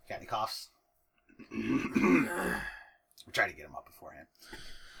coughs. We're trying to get him up beforehand.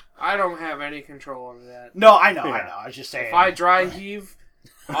 I don't have any control over that. No, I know. I was just saying. If I dry heave,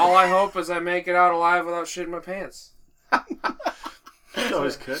 all I hope is I make it out alive without shitting my pants. You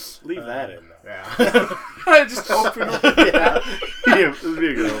always could. Leave that in, though. Yeah. I just open up. Yeah, this would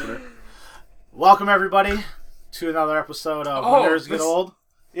be a good opener. Welcome, everybody, to another episode of When Nerds Get Old.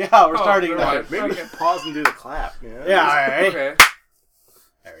 Yeah, we're starting now. Right. Maybe we should pause and do the clap. Yeah, all right. Okay.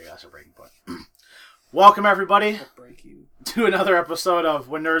 There we go. That's a breaking point. Welcome, everybody, I'll break you. to another episode of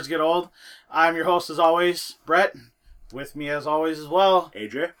When Nerds Get Old. I'm your host, as always, Brett. With me, as always, as well,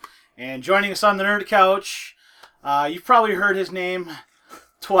 AJ. And joining us on the Nerd Couch, you've probably heard his name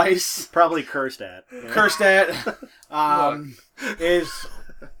twice. Probably cursed at. Yeah. Cursed at. Is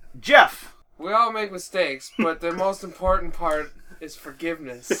Jeff. We all make mistakes, but the most important part is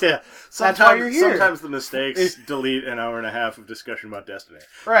forgiveness. Yeah. That's why you're here. Sometimes the mistakes delete an hour and a half of discussion about Destiny.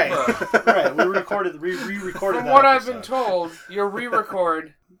 Right. Right. We re-recorded From that what I've episode. been told, your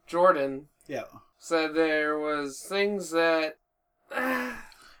re-record, Jordan, Yeah. said there was things that...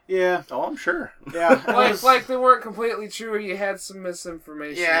 Yeah. Oh, I'm sure. Yeah. It was- like they weren't completely true. You had some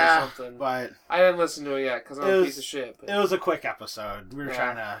misinformation yeah, or something. but I didn't listen to it yet because I'm It a was- piece of shit. But... it was a quick episode. We were Yeah.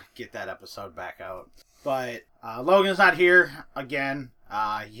 trying to get that episode back out. But Logan's not here again.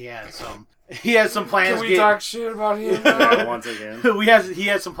 He had some plans. Can we talk shit about him? Once again. He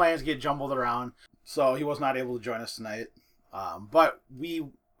had some plans to get jumbled around, so he was not able to join us tonight. But we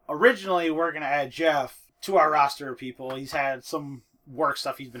originally were going to add Jeff to our roster of people. He's had some work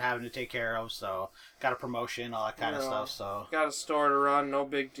stuff he's been having to take care of, so got a promotion, all that kind of stuff. So Got a store to run, no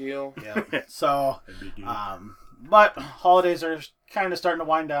big deal. yeah. So but holidays are kind of starting to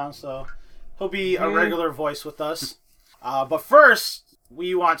wind down, so he'll be a regular voice with us. But first,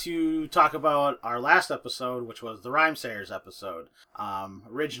 we want to talk about our last episode, which was the Rhymesayers episode.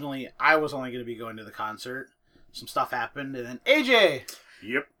 Originally, I was only going to be going to the concert. Some stuff happened, and then AJ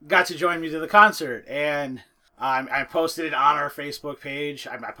Yep. got to join me to the concert, and I posted it on our Facebook page.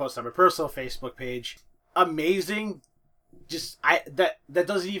 I posted on my personal Facebook page. Amazing. That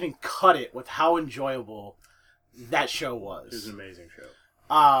doesn't even cut it with how enjoyable that show was. It was an amazing show.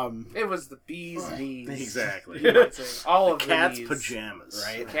 It was the bee's knees. Exactly. You might say. All of the Cat's knees. pajamas.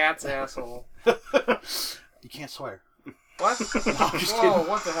 Right. Cat's asshole. You can't swear. What? I'm just Whoa, kidding.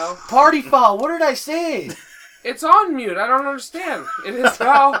 what the hell? Party foul. What did I say? It's on mute. I don't understand. It is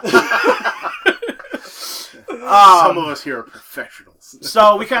now. Some of us here are professionals.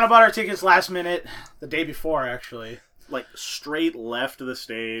 So we kind of bought our tickets last minute, the day before, actually. Like, straight left of the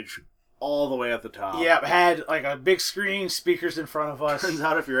stage, all the way at the top. Yeah, had like a big screen, speakers in front of us. Turns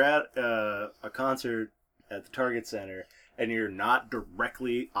out if you're at a concert at the Target Center and you're not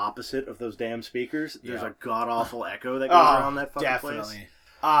directly opposite of those damn speakers, there's a god-awful echo that goes around that fucking place.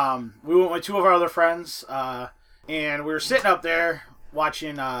 Definitely. We went with two of our other friends, and we were sitting up there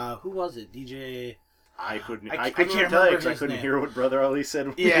watching, who was it? DJ... I couldn't can't tell you remember because I his couldn't name. hear what Brother Ali said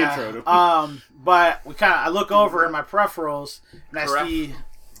when Yeah. he introed him. But I look over in my peripherals, and I see...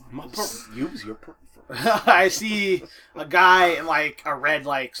 Use your peripherals. I see a guy in like a red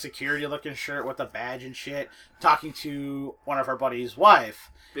like security looking shirt with a badge and shit talking to one of our buddies'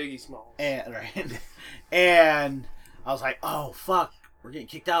 wife. Biggie Smalls. And and I was like, oh fuck, we're getting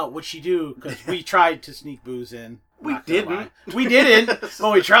kicked out. What'd she do? Because we tried to sneak booze in. We Not gonna didn't. lie. We didn't,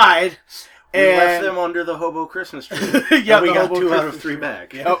 but we tried. We left them under the hobo Christmas tree. Yeah, and we the got hobo 2 out of Christmas 3 tree.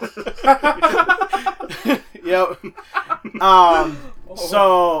 back. Yep.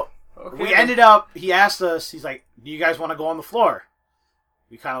 So Okay. we ended up, he asked us, he's like, do you guys want to go on the floor?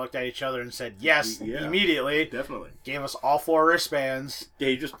 We kind of looked at each other and said yes immediately. Definitely. Gave us all 4 wristbands. Yeah,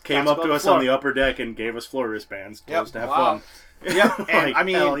 he just came Got to up go to on the us floor. on the upper deck and gave us floor wristbands. Told us to have Wow. fun. Yep. And Like, I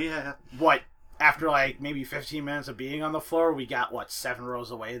mean, hell yeah. what, after like maybe 15 minutes of being on the floor, we got, 7 rows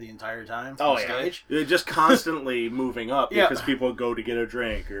away the entire time from the stage? They're just constantly moving up Yeah. because people go to get a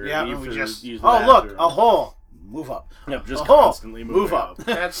drink or Yeah, leave and we to just, use the oh look, bathroom. a hole. Move up. Yep, just a hole. constantly moving Move up.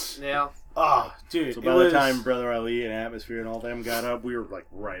 That's, yeah. Oh, dude. So it by was, the time Brother Ali and Atmosphere and all them got up, we were like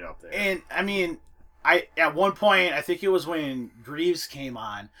right up there. And I mean, at one point, I think it was when Greaves came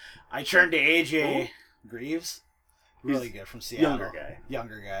on, I turned to AJ. Greaves? Really good from Seattle.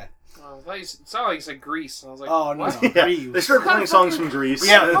 Younger guy. Oh, I thought it sounded like you said Grease. I was like, Oh, no, what? no. Yeah, Greaves. they started What playing kind of songs from Greece.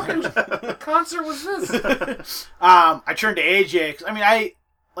 Yeah. What concert was this? I turned to AJ, because, I mean, I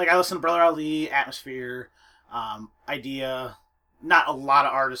listened to Brother Ali, Atmosphere, Idea, not a lot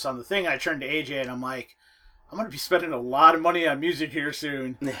of artists on the thing, and I turned to AJ, and I'm like, I'm gonna be spending a lot of money on music here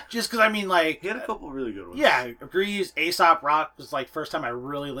soon. Yeah. Just because, I mean, like... He had a couple really good ones. Yeah, agrees. Aesop Rock was, like, first time I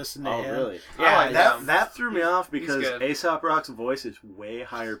really listened to him. Oh, really? Yeah. That threw me off because Aesop Rock's voice is way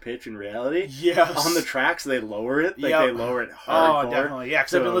higher pitch in reality. Yes. On the tracks, they lower it. Like, they lower it hardcore. Oh, definitely. Yeah,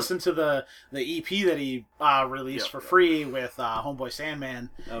 because I've been listening to the EP that he released for free with Homeboy Sandman.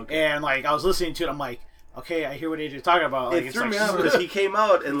 Okay. And, like, I was listening to it, I'm like, okay, I hear what AJ's talking about. Like, it threw me off because he came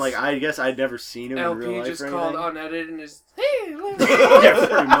out and, like, I guess I'd never seen him in real life. LP just called unedited and is, hey, yeah,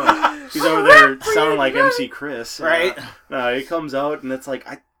 pretty much. He's over there sounding like MC Chris. Right? He comes out and it's like,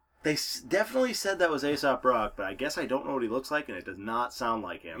 they definitely said that was Aesop Rock, but I guess I don't know what he looks like and it does not sound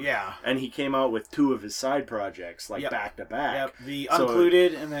like him. Yeah. And he came out with 2 of his side projects, like, back to back. Yep, the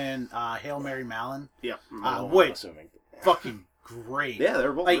Uncluded and then Hail Mary Malin. Yep. Wait, fucking great. Yeah,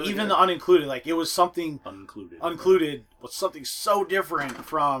 they're both like really even good. the Unincluded, like it was something Uncluded was something so different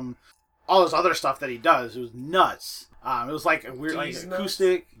from all this other stuff that he does. It was nuts. It was like a weird, like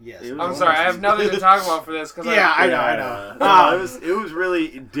acoustic. Yes, I'm sorry, I have nothing to talk about for this because I know. No, it was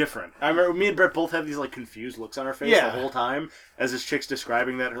really different. I remember me and Brett both had these like confused looks on our face the whole time as this chick's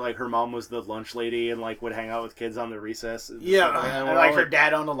describing that her mom was the lunch lady and like would hang out with kids on the recess. And like her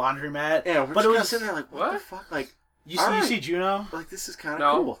dad owned a laundromat. Yeah, but it was sitting there like, what the fuck, like. You see Juno? Like, this is kind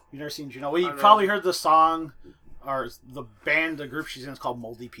of cool. You've never seen Juno? Well, you probably heard the song, or the band, the group she's in is called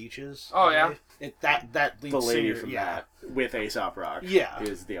Moldy Peaches. Oh, yeah. That lead the lady singer, from that, with Aesop Rock,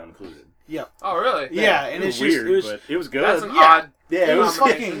 is the Uncluded. Yep. Oh, really? Yeah, and it's weird, just, but it was good. That's an odd... Yeah, it was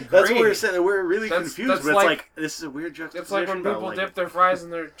fucking great. That's what we were saying. We're really confused, that's but it's like, this is a weird juxtaposition. It's like when people dip their fries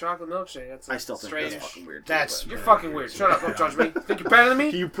in their chocolate milkshake. That's I still think that's fucking weird. You're fucking weird. Shut up. Don't judge me. Think you're better than me?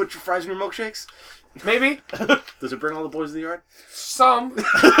 Do you put your fries in your milkshakes? Maybe. Does it bring all the boys to the yard? Some.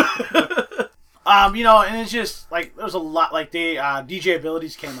 And it's just, like, there's a lot, like, DJ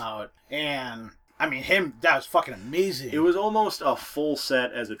Abilities came out, and... I mean, that was fucking amazing. It was almost a full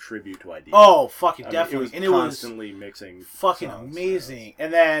set as a tribute to ID. Oh, fucking definitely. It was constantly mixing. Fucking amazing.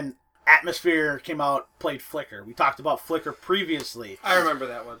 And then Atmosphere came out, played Flickr. We talked about Flickr previously. I remember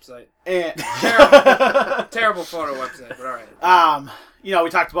that website. And terrible photo website, but alright. We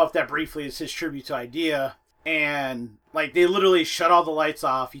talked about that briefly. It's his tribute to Idea. And, like, they literally shut all the lights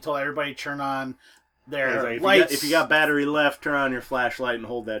off. He told everybody to turn on their lights. If you got battery left, turn on your flashlight and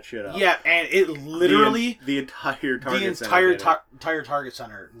hold that shit up. Yeah, and it literally... The entire Target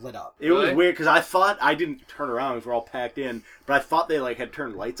Center lit up. It was weird, because I thought... I didn't turn around, because we're all packed in, but I thought they, like, had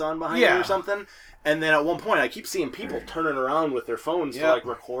turned lights on behind me or something. And then at one point, I keep seeing people turning around with their phones to, like,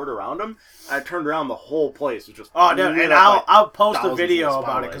 record around them. I turned around, the whole place was just... Oh, dude, and I'll post a video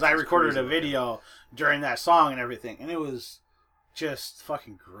about it, because I recorded a video during that song and everything, and it was just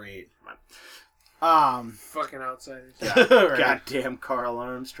fucking great. Fucking outsiders. Right. Goddamn Carl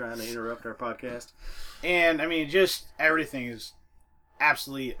Arms trying to interrupt our podcast. And, I mean, just everything is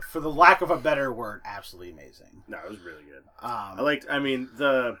absolutely, for the lack of a better word, absolutely amazing. No, it was really good.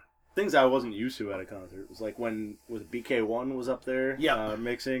 The things I wasn't used to at a concert was like when BK1 was up there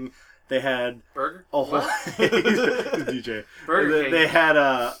mixing. They had Burger. Oh, he's DJ. Burger King. They had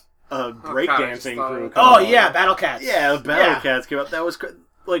a breakdancing crew. Battle Cats. Yeah, Battle Cats came out. That was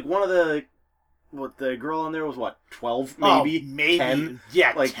like one of the. What, the girl on there was, 12, maybe? Maybe. 10?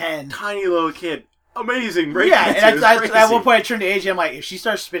 Yeah, like, 10. Tiny little kid. Amazing breakdancing. Yeah, and at one point I turned to AJ, I'm like, if she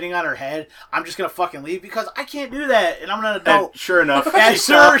starts spinning on her head, I'm just going to fucking leave because I can't do that, and I'm an adult. And sure enough.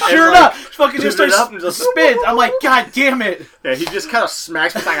 Sure enough. She fucking just starts spins. I'm like, God damn it. Yeah, he just kind of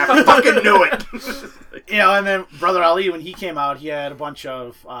smacks me like, I fucking knew it. And then Brother Ali, when he came out, he had a bunch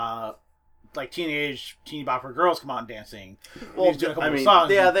of... teeny bopper girls come out and dancing. Well, he was doing a couple of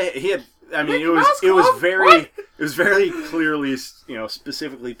songs. Yeah, he had. I mean, it was very clearly,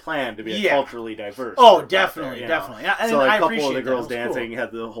 specifically planned to be culturally diverse. Oh, definitely. And so like, a couple of the girls dancing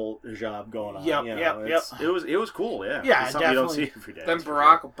had the whole job going on. Yep. It was cool. Yeah, yeah, it's something you don't see every day. Then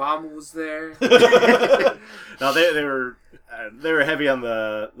Barack Obama was there. No, they were heavy on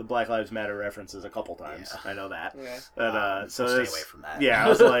the Black Lives Matter references a couple times. Yeah. I know that. Okay. But so stay away from that. Yeah, I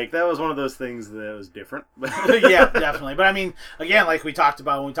was like, that was one of those things that was different. Yeah, definitely. But I mean, again, like we talked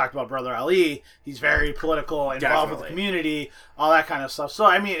about when we talked about Brother Ali, he's very political, involved with the community, all that kind of stuff. So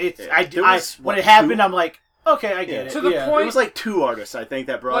I mean, when it happened, I'm like, okay, I get it. To the point, it was like 2 artists, I think,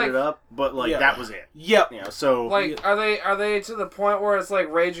 that brought it up, but that was it. Yep. So are they to the point where it's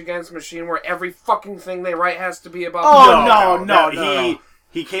like Rage Against the Machine, where every fucking thing they write has to be about? Oh no.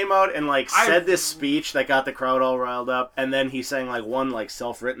 He came out and said this speech that got the crowd all riled up, and then he sang one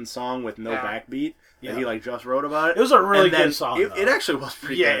self-written song with no backbeat that he just wrote about it. It was a really good song. It actually was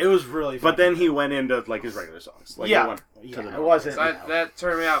pretty good. Yeah, it was really fun. But then he went into his regular songs. He went Yeah, the it wasn't. That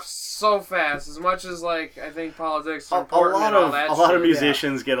turned me off so fast. As much as like I think politics is a important lot and all of that a lot of shit,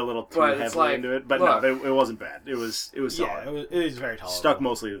 musicians get a little too But it's heavily like, into it, but look. no, it wasn't bad. It was Yeah, solid. it is very tolerable. Stuck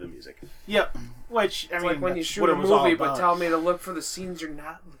mostly to the music. Yep. Which I It's mean, like when you that's shoot what a it was all movie, but about. tell me to look for the scenes you're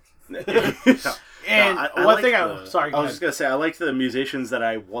not looking. No. And No, one like thing the- sorry, go I was ahead. just gonna say I liked the musicians that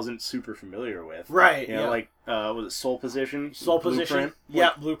I wasn't super familiar with. Right, You know, yeah. like was it Soul Position? Soul Blueprint? Position. Like,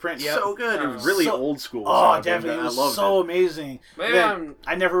 Yep, Blueprint. Yep. So good. It was really So- old school. Oh, sounding, definitely. It but was I loved so it. amazing. Maybe Then,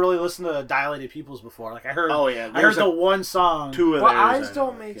 I never really listened to Dilated Peoples before. Like I heard, Oh, yeah, I heard there's the a- one song. Two of But theirs. eyes I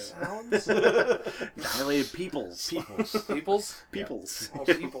don't know, make yeah. sounds. Dilated Peoples. Peoples? Peoples. Oh,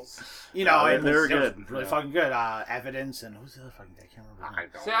 peoples. You know, Yeah, and they were it was good. really Yeah. fucking good. Evidence and who's the other fucking guy? I can't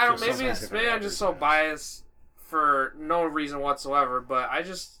remember. See, I don't. Just Maybe some maybe I'm different just so actors, biased for no reason whatsoever. But I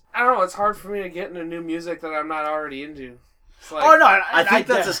don't know. It's hard for me to get into new music that I'm not already into. It's like Oh no, I think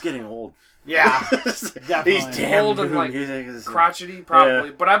that's just getting old. yeah. These Definitely. damn Old and, new like, music is crotchety, probably.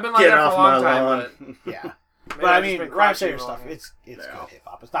 Yeah. But I've been like Get that off for a long my time. lawn. Yeah. But But I I've just mean, been Rhyme crotchety Sayer for a long stuff, time. it's Yeah. good hip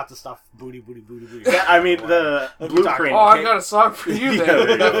hop. It's not the stuff booty. Yeah, I mean the Blueprint. Oh, I've got a song for you Yeah, then there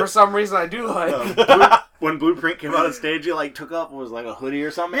you that go. for some reason I do like. When Blueprint came out on stage, he like took off was like a hoodie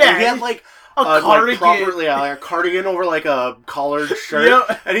or something. Yeah, and he had like a cardigan. like a cardigan over like a collared shirt,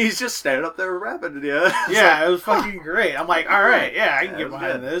 Yep. and he's just standing up there rapping. Yeah, Yeah, it was fucking great. I'm like, all right, yeah, I can Yeah, it get was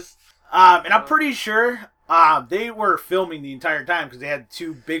behind good. this. And I'm pretty sure they were filming the entire time because they had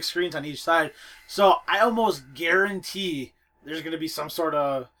two big screens on each side. So I almost guarantee there's going to be some sort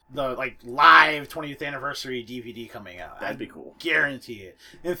of the like live 20th anniversary DVD coming out. That'd be cool. Guarantee it.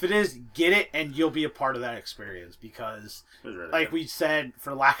 If it is, get it, and you'll be a part of that experience because, It was really like good. we said,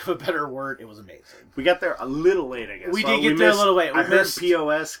 for lack of a better word, it was amazing. We got there a little late, I guess. We Well, did get there a missed- little late. We I heard missed-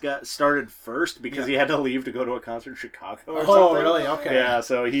 POS got started first because he had to leave to go to a concert in Chicago or Oh, something. really? Okay. Yeah,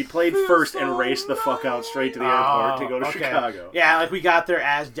 so he played first and raced the fuck out straight to the airport to go to okay. Chicago. Yeah, like we got there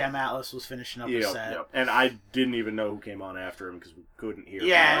as Dem Atlas was finishing up his Yep, set. yep. And I didn't even know who came on after him because we couldn't hear.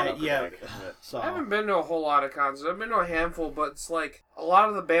 Yeah, from the yeah. back. So I haven't been to a whole lot of concerts. I've been to a handful, but it's like a lot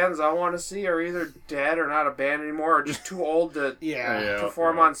of the bands I want to see are either dead or not a band anymore, or just too old to yeah,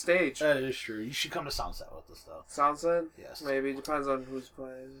 perform on stage. that is true. You should come to Soundset with us though. Soundset? Yes. Maybe. Depends on who's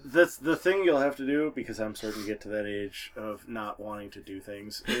playing. That's the thing you'll have to do because I'm starting to get to that age of not wanting to do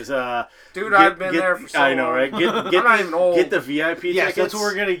things. Is Dude, I've been there for so I know, long. right? Get I'm not even old. Get the VIP Yes, tickets. that's what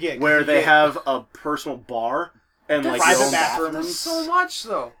we're gonna get. 'cause where you they get- have a personal bar and like private your own bathrooms. bathrooms. That's so much,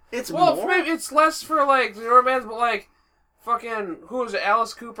 though. It's Well, more. maybe it's less for, like, the newer bands, but, like, fucking, who was it,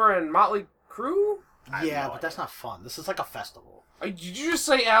 Alice Cooper and Motley Crue? Yeah, but that's not fun. This is like a festival. Did you just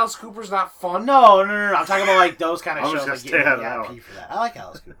say Alice Cooper's not fun? No. I'm talking about like those kind of I was shows. Like just getting saying, VIP for that. I like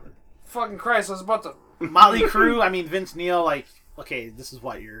Alice Cooper. Fucking Christ, I was about to... Motley Crue. I mean Vince Neil. Like, okay, this is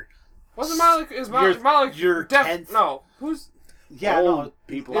what you're. Wasn't Motley... Is Motley... You're- Motley you're Def- 10th. No. Who's... Yeah, Old no.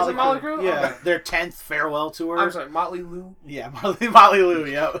 people. Is it Motley Crue? Yeah, Okay. their 10th farewell tour. I'm sorry, Motley Lou? Yeah, Motley Lou.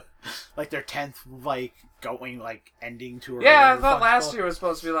 Yep. Like their 10th like going like ending tour. Yeah, I whatever the thought fuck last it's called. year was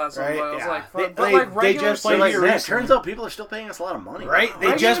supposed to be last Right, one, but it was yeah. like... They- but they- like they regular just So played like, here man, it recently. turns out people are still paying us a lot of money. Right? They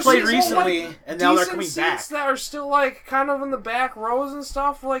Regular just played seats, recently, like, and now they're decent coming seats back. that are still like kind of in the back rows and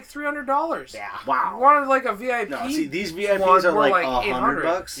stuff for like $300. Yeah. You Wow. wanted like a VIP. No, see, these one VIPs are were like like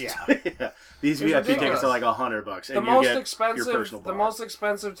 $100. Yeah. These It's VIP tickets ridiculous. are like $100, The and you most get your expensive, personal the bar. most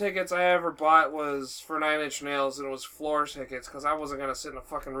expensive tickets I ever bought was for Nine Inch Nails, and it was floor tickets because I wasn't gonna sit in a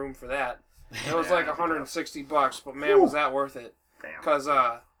fucking room for that. It was like $160, but man, was that worth it? Damn. Because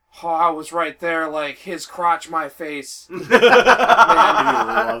I was right there, like his crotch, my face. And you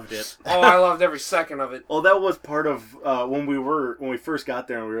loved it. Oh, I loved every second of it. Well, that was part of when we first got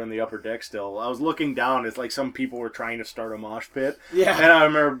there and we were in the upper deck still. I was looking down. It's like some people were trying to start a mosh pit. Yeah. And I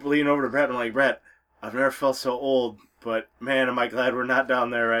remember leaning over to Brett and I'm like, Brett, I've never felt so old, but man, am I glad we're not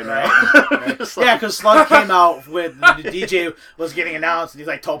down there right now. Just Yeah, like- because Slug came out when the DJ was getting announced, and he's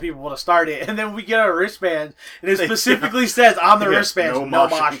like told people to start it, and then we get our wristbands, and it specifically says on the Yeah, wristbands, no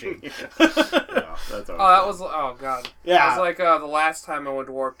moshing. Yeah, that's Oh, that was that Yeah. was like the last time I went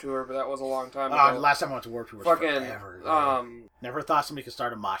to Warped Tour, but that was a long time ago. Last time I went to Warped Tour was Fucking forever. Never thought somebody could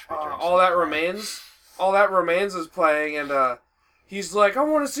start a mosh pit. during all that something. remains. All that remains is playing, and he's like, I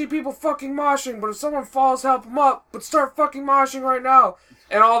want to see people fucking moshing, but if someone falls, help them up. But start fucking moshing right now.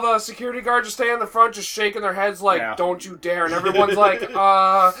 And all the security guards just stay in the front, just shaking their heads like, Yeah. don't you dare. And everyone's like,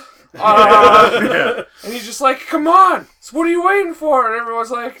 Yeah. And he's just like, come on. So what are you waiting for? And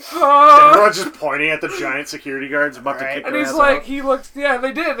everyone's like, Everyone's just pointing at the giant security guards about to kick And their he's ass like, out. he looked, yeah,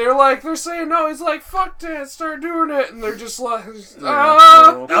 they did. They're like, they're saying no. He's like, fuck that, start doing it. And they're just like,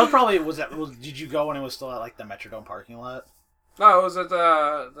 That was probably did you go when it was still at like the Metrodome parking lot? No, it was at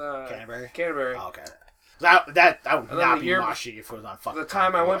the Canterbury? Canterbury. Oh, okay. That would And then not the be year moshing if it was on fucking. The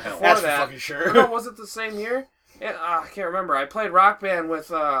time I went before That's that. for fucking sure. No, was it the same year? Yeah, I can't remember. I played Rock Band with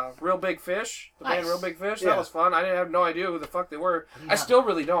Real Big Fish. The band Nice. Real Big Fish. Yeah. That was fun. I didn't have no idea who the fuck they were. Yeah. I still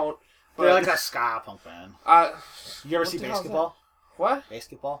really don't. But, They're like a ska punk band. You ever What see the hell is Basketball? What?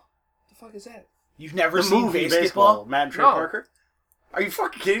 Basketball? The fuck is that? You've never The seen movie Basketball? Matt and Trey No. Parker? Are you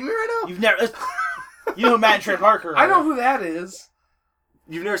fucking kidding me right now? You've never. You know who Matt and Trey Parker are? I know who that is.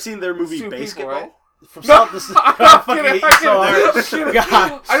 You've never seen their movie Two people, Basketball? right? From No, South. This is, I'm I fucking kidding, hate I'm you so kidding, hard. I'm kidding.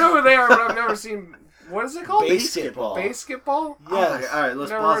 God. I know who they are, but I've never seen. What is it called? Basketball. Basketball? Yes. All right,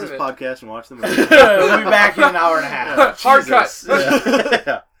 let's Never pause heard this of it. podcast and watch the movie. We'll be back in an hour and a half. Hard cut. Jesus.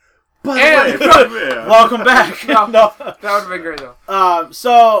 Yeah. By the And- way, yeah. Welcome back. No. No. That would have been great though.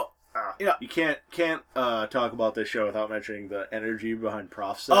 So. Yeah. You can't talk about this show without mentioning the energy behind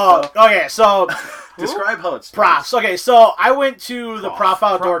Prof. Oh, okay. So. Describe how it's Profs. Okay, so I went to the Prof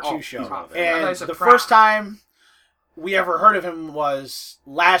Outdoor Prof. 2 Oh, show, Prof. and Nice, a the prof. first time we ever heard of him was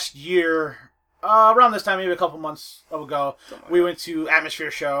last year, around this time, maybe a couple months ago. We went to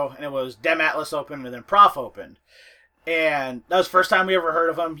Atmosphere Show, and it was Dem Atlas opened, and then Prof opened. And that was the first time we ever heard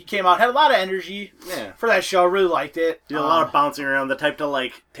of him. He came out, had a lot of energy for that show, really liked it. Did a lot of bouncing around, the type to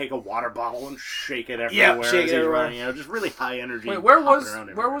like take a water bottle and shake it everywhere shake as it he's everywhere. running. You know, just really high energy. Wait, where hopping was around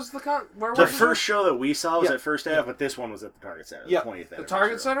where everywhere. was the con? Where The was first show that we saw was Yeah. at First Ave, but this one was at the Target Center. Yeah. The 20th The anniversary.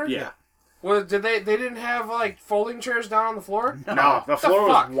 Target Center? Yeah. Well, did they didn't have like folding chairs down on the floor? No, the floor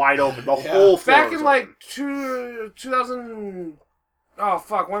was fuck? wide open. The whole floor Back was in like 2000. Oh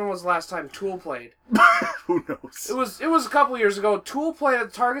fuck! When was the last time Tool played? open. Who knows? It was a couple years ago. Tool played at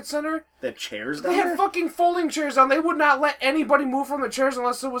the Target Center. The chairs They down had there? fucking folding chairs down. They would not let anybody move from the chairs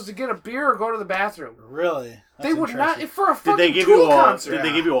unless it was to get a beer or go to the bathroom. Really? That's They would not interesting. for a Did fucking they give Tool you a concert. Did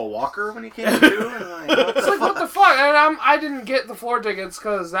they give you a walker when you came too? It's like, what the fuck? And I didn't get the floor tickets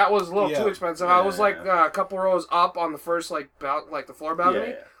because that was a little Yeah. too expensive. I was like a couple rows up on the first like the floor balcony.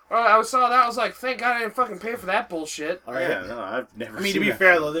 Yeah. I saw that. I was like, thank God I didn't fucking pay for that bullshit. All right. Yeah, no, I've never. I mean, to seen be that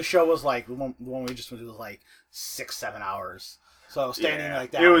fair thing. though, this show was like the one we just went to was like 6-7 hours. So standing Yeah.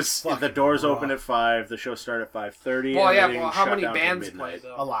 like that. It was fucking the doors rough. opened at 5. The show started at 5:30. Well, and yeah. they Well, didn't how shut many down till bands midnight. played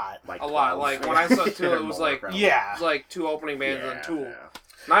though? a lot. Like A lot. 12. Like when I saw Tool, it was More, like probably. Yeah. like 2 opening bands and Yeah, Tool. yeah.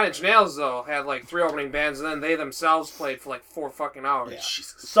 9 Inch Nails though had like 3 opening bands, and then they themselves played for like 4 fucking hours. Yeah.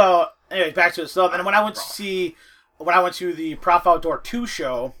 Jesus. So, anyways, back to it. So, and when I went to the Prof Outdoor 2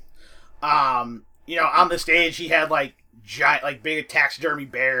 show, you know, on the stage he had like giant, like big taxidermy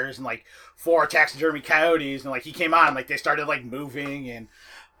bears and like 4 taxidermy coyotes, and like he came on, like they started like moving and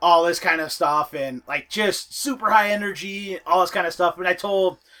all this kind of stuff, and like just super high energy, all this kind of stuff. And I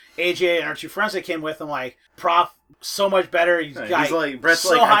told AJ and our 2 friends that came with him, like, Prof, so much better. He's like Brett's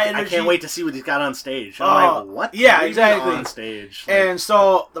so like high I energy. can't wait to see what he's got on stage. I'm like, what? yeah, What are you exactly. doing on stage. Like, And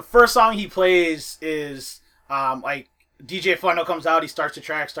so the first song he plays is like DJ Fundo comes out, he starts the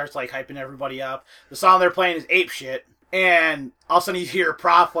track, starts like hyping everybody up. The song they're playing is Ape Shit. And all of a sudden you hear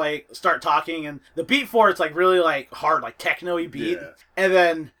Prof like start talking, and the beat for it's like really like hard, like techno-y beat. Yeah. And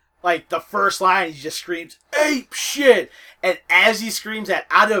then like the first line he just screams Ape Shit. And as he screams that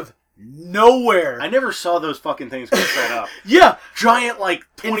out of nowhere. I never saw those fucking things get set up. Yeah. Giant, like,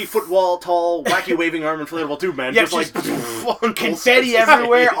 20-foot wall tall, wacky waving arm inflatable tube man. Yeah, just like confetti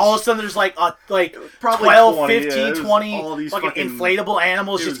everywhere. All of a sudden there's like Probably 12, 20, 15, yeah, it was 20 all these fucking fucking- inflatable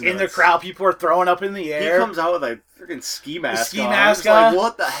animals it just was in the nuts. crowd. People are throwing up in the He air. comes out with a freaking ski mask ski on. mask It's like, on.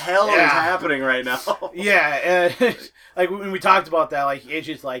 what the hell Yeah. is happening right now? Yeah, and like when we talked about that, like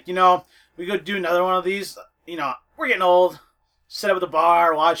AJ's like, you know, we go do another one of these. You know, we're getting old. Sit up at the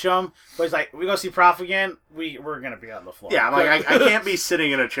bar, watch them. But he's like, we go see Prof again. We're gonna be on the floor. Yeah, I'm like, I can't be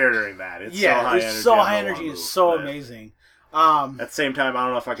sitting in a chair during that. It's so high energy. It's so I high don't energy. wanna It's move, so but amazing. At the same time, I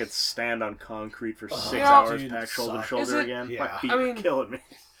don't know if I could stand on concrete for 6 Yeah. hours, Dude, packed shoulder to suck. shoulder Is it- again. Yeah. My feet I are mean- killing me.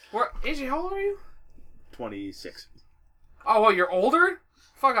 AJ, how old are you? 26. Oh, well, you're older?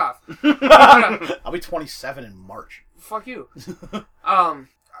 Fuck off. I'll be 27 in March. Fuck you.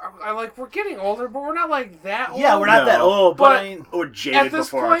 I like, we're getting older, but we're not like that old. Yeah, we're not No. that old, but But- I mean, Or jaded At this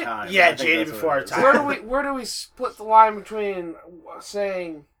before point- our time. Yeah, I think jaded that's what before it our is. time. Where do we split the line between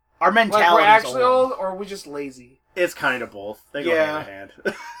saying our like mentality we're actually old or are we just lazy? It's kind of both. They go Yeah. hand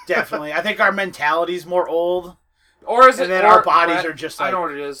in hand. Definitely. I think our mentality's more old. Or is it? And then or- our bodies Brett, are just I like- know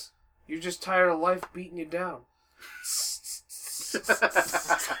what it is. You're just tired of life beating you down.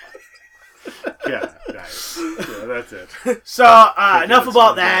 Yeah, nice. Yeah, that's it. So, enough Taking about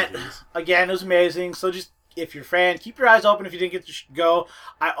some that. advantages. Again, it was amazing. So just if you're a fan, keep your eyes open if you didn't get to go.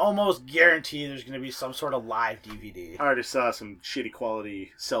 I almost guarantee there's going to be some sort of live DVD. I already saw some shitty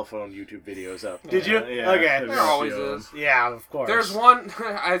quality cell phone YouTube videos up. Did you? Yeah. Okay. There always is. Yeah, of course. There's one,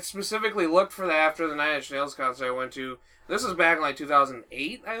 I specifically looked for that after the Nine Inch Nails concert I went to. This was back in like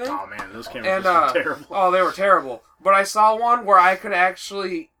 2008, I think. Oh man, those cameras were terrible. Oh, they were terrible. But I saw one where I could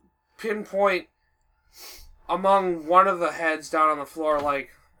actually pinpoint among one of the heads down on the floor, like,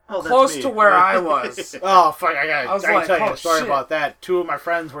 close to where I was. Oh, fuck, I gotta tell you a story about that. Two of my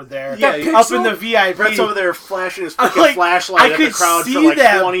friends were there. Yeah, up in the VIP. Brett's over there flashing his freaking flashlight at the crowd for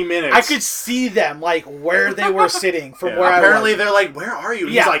like 20 minutes. I could see them, like, where they were sitting from where I was. Apparently they're like, where are you?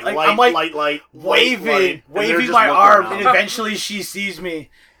 Yeah, he's like, light, waving my arm, and eventually she sees me.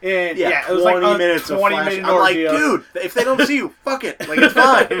 And it was like 20 minutes 20 of minute I'm like, ordeal. dude, if they don't see you, fuck it. Like, it's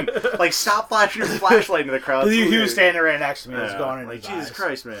fine. Like, stop flashing your flashlight into the crowd. He was standing right next to me. It was going in like, his Jesus eyes.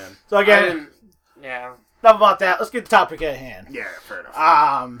 Christ, man. So again, enough about that. Let's get the topic at hand. Yeah, fair enough.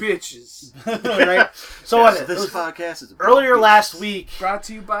 Bitches. Right? So this podcast is earlier last week, brought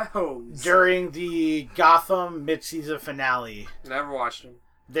to you by Hose. during the Gotham mid-season finale, Never watched them.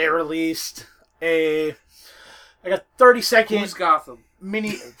 they released a 30-second Who's Gotham?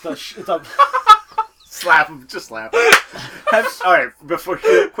 mini. Slap him. Just slap him. Alright, before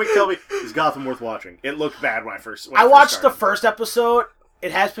you quick tell me, is Gotham worth watching? It looked bad when I first watched the first episode.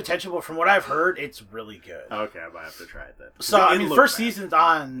 It has potential, but from what I've heard, it's really good. Okay, I might have to try it then. So, I mean, first season's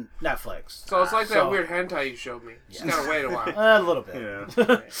on Netflix. So it's like that weird hentai you showed me. Just gotta wait a while. A little bit.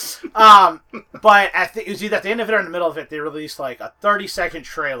 Yeah. But I think it was either at the end of it or in the middle of it, they released like a 30-second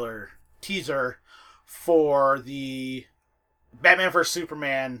teaser for the Batman vs.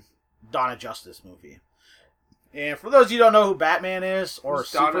 Superman Dawn of Justice movie. And for those of you who don't know who Batman is or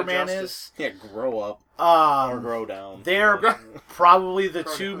Who's Dawn of Superman Justice? is, Yeah, grow up or grow down. they're probably the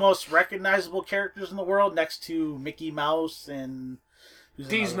two most recognizable characters in the world, next to Mickey Mouse and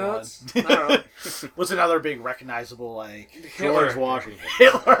These another nuts. one? I don't know. What's another big recognizable like George Washington.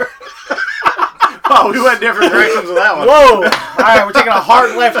 Hitler? Oh, we went different directions with that one. Whoa! All right, we're taking a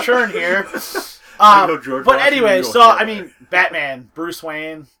hard left turn here. But anyway, so I mean, Batman, Bruce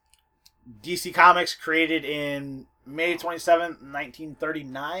Wayne, DC Comics, created in May 27th,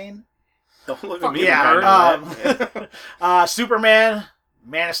 1939. Don't look at me. Yeah. Superman,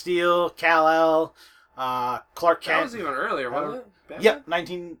 Man of Steel, Kal-El, Clark Kent. That was even earlier, wasn't it? Yep,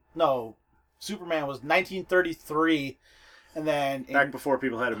 Superman was 1933, and then back before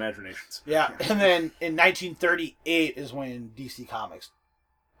people had imaginations. Yeah, and then in 1938 is when DC Comics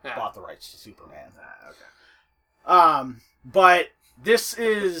bought the rights to Superman. Okay. But this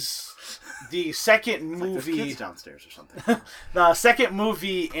is the second movie. There's kids downstairs or something. The second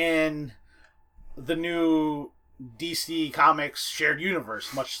movie in the new DC Comics shared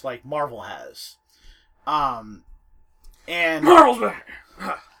universe, much like Marvel has. And Marvel's back.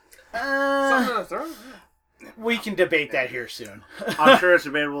 uh, Something to throw? we can debate that here soon. I'm sure it's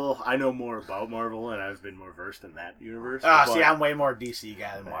debatable. I know more about Marvel, and I've been more versed in that universe. See, I'm way more DC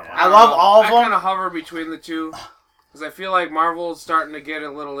guy than Marvel. I love all of them. I kind of hover between the two. Because I feel like Marvel's starting to get a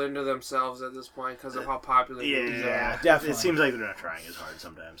little into themselves at this point because of how popular movies are. Yeah, definitely. It seems like they're not trying as hard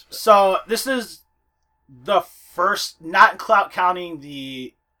sometimes. But. So, this is the first, not counting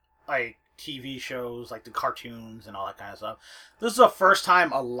the like TV shows, like the cartoons and all that kind of stuff. This is the first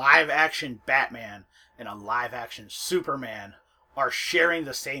time a live-action Batman and a live-action Superman are sharing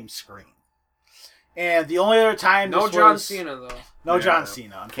the same screen. And the only other time no this John was... Cena, though. No John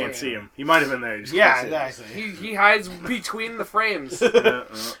Cena. Can't see him. He might have been there. Yeah, exactly. He hides between the frames.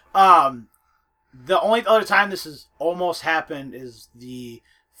 The only other time this has almost happened is the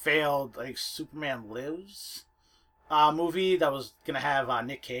failed like Superman Lives movie that was gonna have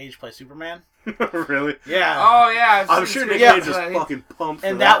Nick Cage play Superman. Really? Yeah. Oh yeah. I'm sure Nick Cage is fucking pumped.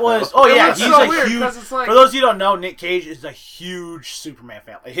 And that was he's so a weird, huge. it's like, for those of you who don't know, Nick Cage is a huge Superman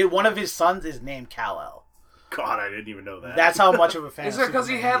fan. Like, one of his sons is named Kal-El. God, I didn't even know that. That's how much of a fan. Is it because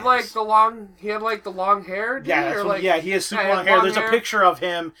he Superman had like the long? He had like the long hair. Yeah, he has super long hair. There's a picture of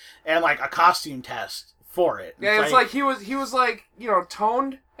him and like a costume test for it. Yeah, it's like he was like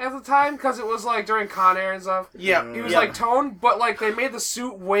toned at the time because it was like during Con Air and stuff. Yeah, he was like toned, but like they made the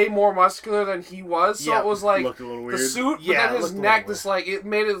suit way more muscular than he was, so it was like looked a little weird. The suit, but then his neck, it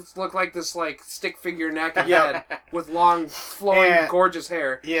made it look like this like stick figure neck he had with long, flowing, gorgeous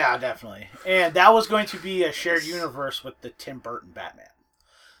hair. Yeah, definitely. And that was going to be a shared universe with the Tim Burton Batman,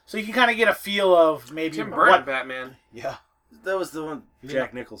 so you can kind of get a feel of maybe Tim Burton Batman. Yeah, that was the one.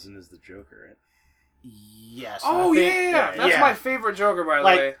 Jack Nicholson is the Joker, right? Yes. Oh yeah, that's my favorite Joker, by the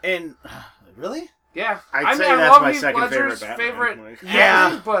way. And really? Yeah, I'd say I that's love my Heath second Ledger's favorite Batman.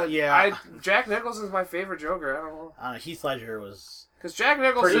 Yeah, but yeah. Jack Nicholson's my favorite Joker. I don't know. Heath Ledger was... Because Jack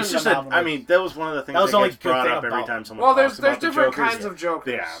Nicholson... It's just I mean, that was one of the things that gets brought up every time someone talks about the Jokers. Well, there's different kinds of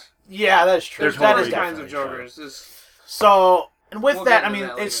Jokers. Yeah. Yeah, that's true. There's that different kinds of Jokers. So, and with We'll that, get I into mean,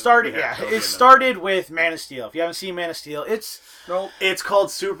 that it later. started. Yeah, Yeah, it started with Man of Steel. If you haven't seen Man of Steel, it's Nope. It's called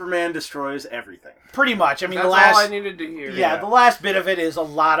Superman Destroys Everything. pretty much. I mean, That's the last. all I needed to hear. Yeah, the last bit of it is a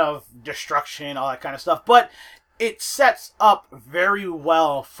lot of destruction, all that kind of stuff. But it sets up very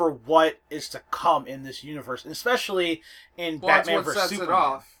well for what is to come in this universe, and especially in Batman that's what vs sets Superman. it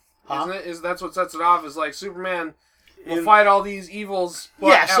off. Huh? Isn't it? That's what sets it off. Is like Superman will fight all these evils, but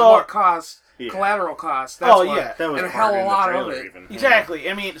Yeah, at so- what cost? Yeah. Collateral cost. That's what, yeah. That was and a part hell of in a the lot trailer of it. even. Exactly.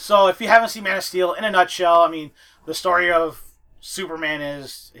 I mean, so if you haven't seen Man of Steel, in a nutshell, I mean, the story of Superman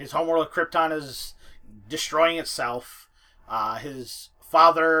is his homeworld of Krypton is destroying itself. His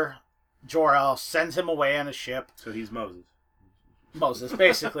father, Jor-El, sends him away on a ship. So he's Moses.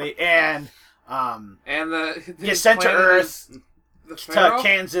 Basically, and And the gets sent to planet Earth, is the to Pharaoh?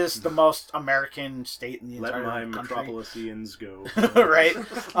 Kansas, the most American state in the Let entire my country. Metropolisians go. Right?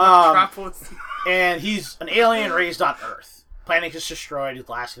 Metropolis. And he's an alien raised on Earth. Planet is destroyed, he's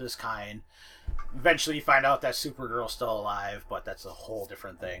the last of his kind. Eventually you find out that Supergirl's still alive, but that's a whole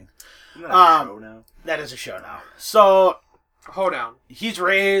different thing. Isn't that a show now? That is a show now. So, Hold down. he's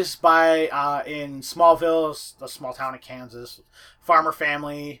raised by, in Smallville, a small town in Kansas, farmer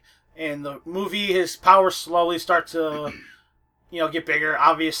family. In the movie, his powers slowly start to, get bigger.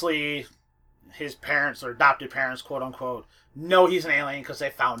 Obviously, his parents, or adopted parents, quote unquote, know he's an alien because they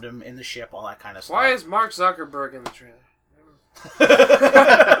found him in the ship, all that kind of stuff. Why is Mark Zuckerberg in the trailer?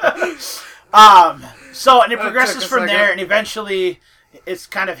 So, and it That progresses took a from second. there, and eventually it's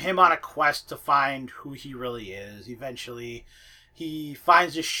kind of him on a quest to find who he really is. Eventually, he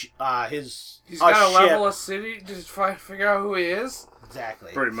finds his He's a got to ship. level a city to figure out who he is.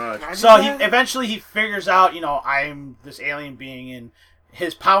 Exactly. Pretty much. Can I do So that? eventually he figures out, I'm this alien being, and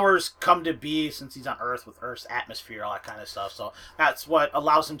his powers come to be since he's on Earth with Earth's atmosphere, all that kind of stuff. So that's what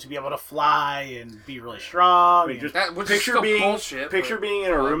allows him to be able to fly and be really strong. Wait, just That- which is picture still being bullshit, picture but- being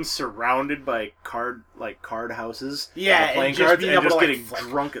in a room surrounded by card houses. Yeah, and playing and just cards being and able just to, getting flick.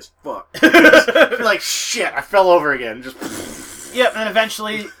 drunk as fuck. You're like, shit, I fell over again. Just Yep, and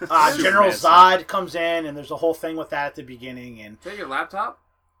eventually General Zod comes in, and there's a whole thing with that at the beginning. And Is that your laptop?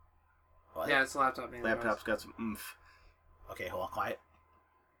 what? Yeah, it's a laptop. Name. laptop's got some oomph. Okay, hold on, quiet.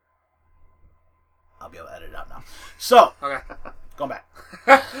 I'll be able to edit it out now. So, Okay. going back.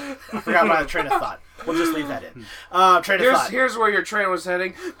 I forgot my train of thought. We'll just leave that in. Train of thought. Here's where your train was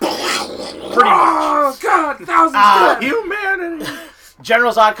heading. Pretty much. Oh God, thousands dead. Humanity.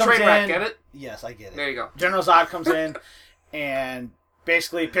 General Zod comes Train in. wreck, get it? Yes, I get it. There you go. General Zod comes in and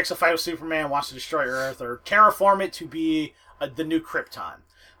basically picks a fight with Superman, wants to destroy Earth or terraform it to be the new Krypton.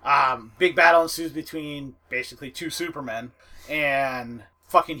 Big battle ensues between basically two Supermen, and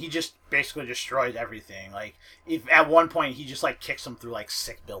he just basically destroys everything. Like, if at one point he just kicks them through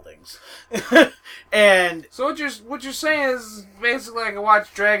 6 buildings. And So what you're saying is basically I can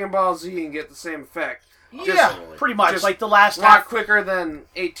watch Dragon Ball Z and get the same effect. yeah, pretty much. just Like the last A lot half. quicker than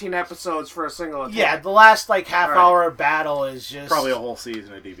 18 episodes for a single attack. Yeah, the last half Alright. hour of battle is just Probably a whole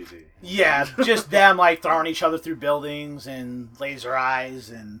season of DBZ. Yeah, just them throwing each other through buildings and laser eyes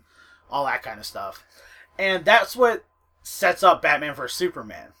and all that kind of stuff. And that's what sets up Batman vs.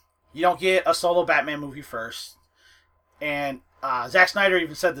 Superman. You don't get a solo Batman movie first. And Zack Snyder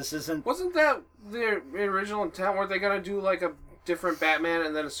even said this isn't... Wasn't that the original intent? Weren't they gonna do a different Batman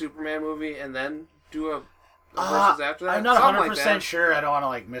and then a Superman movie and then do a versus after that? I'm not Something 100% like that. sure. I don't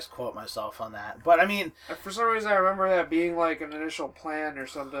want to misquote myself on that. But I mean, For some reason, I remember that being an initial plan or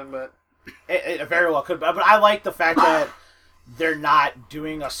something. But it very well could be. But I like the fact that they're not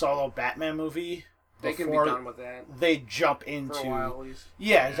doing a solo Batman movie. they can be before done with that they jump for into... a while at least.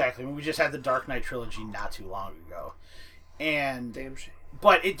 Yeah, exactly. We just had the Dark Knight trilogy not too long ago. And Damn shame.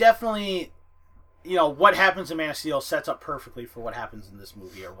 but it definitely, what happens in Man of Steel sets up perfectly for what happens in this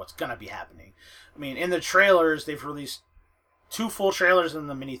movie or what's going to be happening. I mean, in the trailers, they've released 2 full trailers and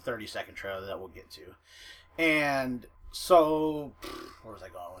the mini 30-second trailer that we'll get to. And so, where was I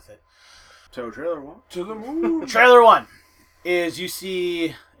going with it? So trailer 1. To the moon. Trailer 1 is you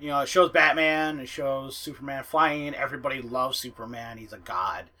see, it shows Batman, it shows Superman flying. Everybody loves Superman. He's a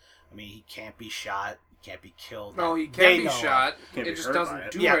god. I mean, he can't be shot. Can't be killed. No, he They can be know. shot. Can't It be just hurt by doesn't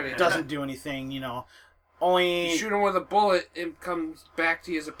it. do Yeah, anything. it doesn't do anything, Only... You shoot him with a bullet, it comes back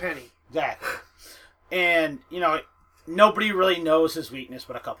to you as a penny. Exactly. And, nobody really knows his weakness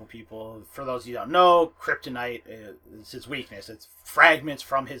but a couple people. For those of you who don't know, kryptonite is his weakness. It's fragments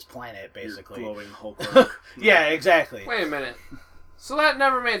from his planet, basically. Your glowing Hulk. Yeah, exactly. Wait a minute. So that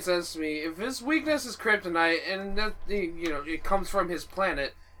never made sense to me. If his weakness is kryptonite and that, it comes from his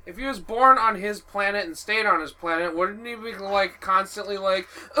planet, if he was born on his planet and stayed on his planet, wouldn't he be constantly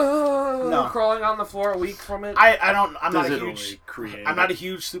crawling on the floor weak from it? I'm not a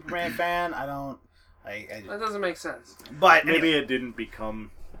huge Superman fan. That doesn't make sense. But maybe it didn't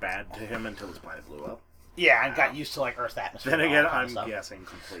become bad to him until his planet blew up. Yeah, and got used to Earth's atmosphere. Then again, I'm guessing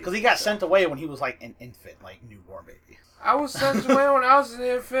completely. Because he got sent away when he was an infant, newborn baby. I was sent away when I was an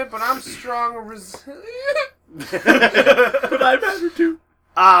infant, but I'm strong and resilient. But I'm better too.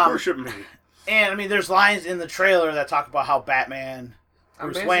 Worship me. And there's lines in the trailer that talk about how Batman,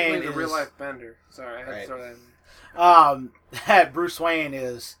 Bruce Wayne, the real life Bender. Sorry, I had to throw that in. That Bruce Wayne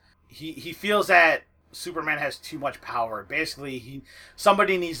is he feels that Superman has too much power. Basically,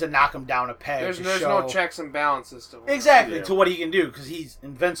 somebody needs to knock him down a peg. There's no checks and balances to him. Exactly to what he can do, because he's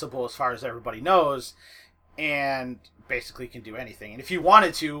invincible as far as everybody knows, and basically can do anything. And if he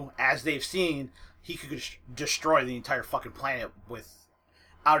wanted to, as they've seen, he could destroy the entire fucking planet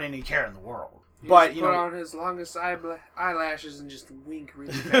without any care in the world. But put on his longest eyelashes and just wink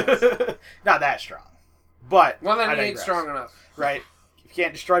really fast. Not that strong. But then he ain't strong enough, right? If you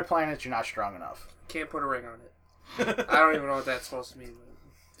can't destroy planets, you're not strong enough. Can't put a ring on it. I don't even know what that's supposed to mean.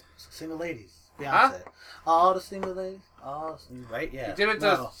 Single ladies, Beyonce. All the single ladies, right? Yeah. He did it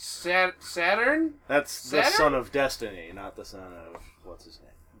to Saturn. That's the son of Destiny, not the son of what's his name.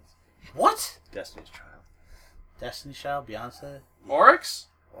 What? Destiny's Child. Destiny's Child, Beyonce. Oryx.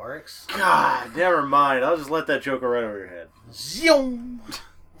 God, never mind. I'll just let that joke go right over your head. Zoom.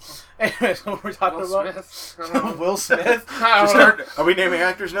 Anyways, what we're talking about? Will Smith. Are we naming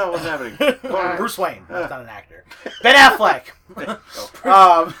actors now? What's happening? Bruce Wayne. That's not an actor. Ben Affleck.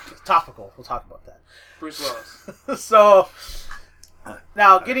 Topical. We'll talk about that. Bruce Willis. So,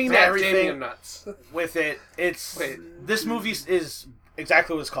 now getting to everything nuts. with it, this movie is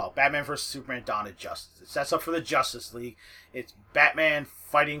exactly what it's called. Batman vs. Superman: Dawn of Justice. It sets up for the Justice League. It's Batman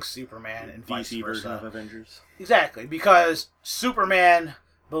fighting Superman and vice versa. DC version of Avengers. Exactly, because Superman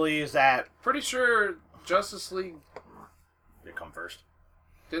believes that... Pretty sure Justice League... They come first.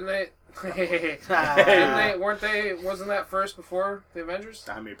 Didn't they? Wasn't that first before the Avengers?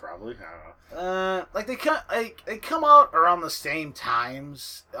 Probably. I don't know. They come out around the same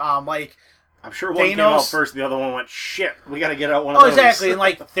times. I'm sure one Thanos, came out first, the other one went, shit, we gotta get out one of those. Oh, exactly, and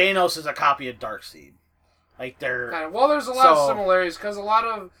Thanos is a copy of Darkseid. There's a lot of similarities, because a lot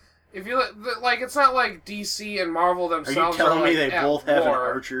of... If you it's not like DC and Marvel themselves. Are you telling me they both have an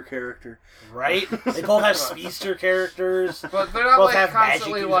Archer character? Right? They both have speedster characters. But they're not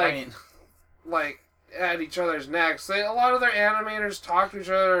constantly at each other's necks. A lot of their animators talk to each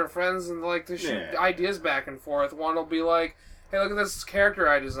other and friends, and they shoot ideas back and forth. One will be like, "Hey, look at this character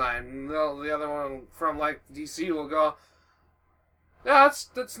I designed," and the other one from DC will go, "Yeah,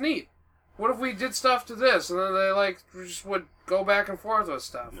 that's neat. What if we did stuff to this?" And then they just would go back and forth with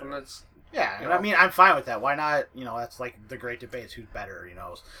stuff, and it's I'm fine with that. Why not? That's the great debate: who's better?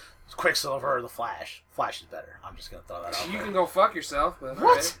 It's Quicksilver or the Flash. Flash is better. I'm just gonna throw that out. You can go fuck yourself. But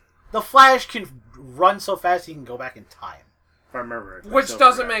what? Right. The Flash can run so fast he can go back in time. If I remember, which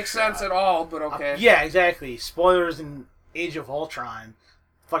doesn't make sense at all. But okay. Yeah, exactly. Spoilers in Age of Ultron.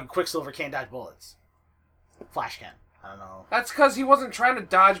 Fucking Quicksilver can't dodge bullets. Flash can. I don't know. That's because he wasn't trying to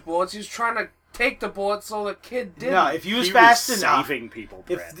dodge bullets. He was trying to take the bullet so the kid didn't. No, if he was fast enough, saving people.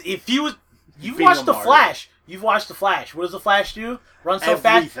 If he was, you've watched The Flash. You've watched The Flash. What does The Flash do? Run so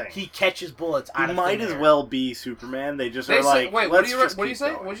fast, he catches bullets out of thin air. He might as well be Superman. They just are wait, what do you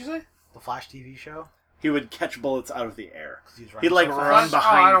say? What did you say? The Flash TV show. He would catch bullets out of the air. He'd run behind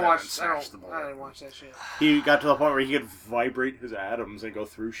them and smash the bullet. I didn't watch that shit. He got to the point where he could vibrate his atoms and go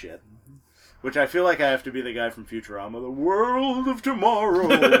through shit. Which I feel like I have to be the guy from Futurama, the world of tomorrow,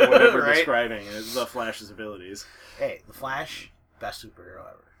 whenever describing the Flash's abilities. Hey, the Flash, best superhero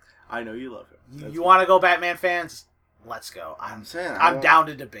ever. I know you love him. You want to go, Batman fans? Let's go. I'm down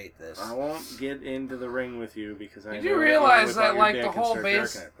to debate this. I won't get into the ring with you because I. You do realize that the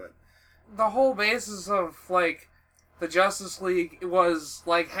whole basis of the Justice League was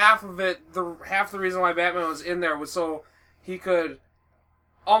half of it. Half the reason why Batman was in there was so he could.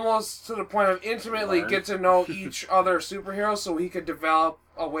 Almost to the point of intimately get to know each other superheroes so he could develop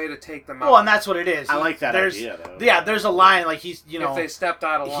a way to take them out. Well, and that's what it is. I like that idea, though. Yeah, there's a line, he's, if they stepped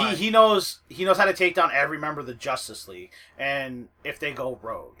out of line. He knows how to take down every member of the Justice League, and if they go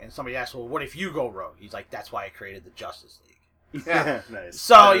rogue. And somebody asks, well, what if you go rogue? He's like, that's why I created the Justice League. Yeah. Nice.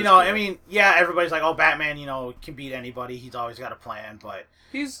 So, That is you know, cool. I mean, yeah, everybody's like, oh, Batman, you know, can beat anybody. He's always got a plan. But,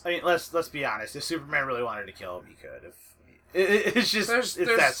 He's I mean, let's be honest. If Superman really wanted to kill him, he could. It's just, it's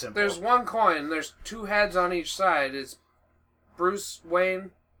that simple. There's one coin. There's two heads on each side. It's Bruce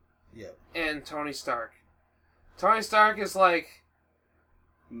Wayne and Tony Stark. Tony Stark is like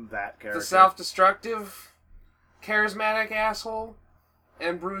that character. the self-destructive, charismatic asshole,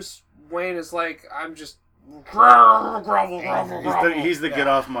 and Bruce Wayne is like, I'm just He's the get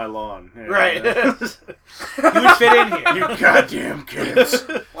off my lawn. Yeah. Right. You would fit in here. You goddamn kids.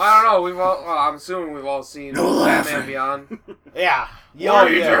 Well, I don't know. I'm assuming we've all seen Batman Beyond. Yeah. Oh,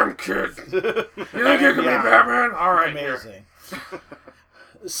 you damn kids! You think you can be Batman? All right, amazing.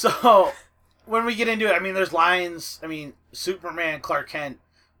 So, when we get into it, I mean, there's lines. I mean, Superman, Clark Kent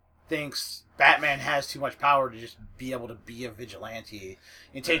thinks Batman has too much power to just be able to be a vigilante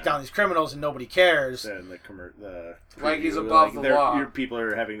and take down these criminals, and nobody cares. And like he's above the law. Your people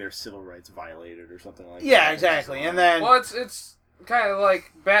are having their civil rights violated or something like that. Yeah, exactly. And then, well, it's kind of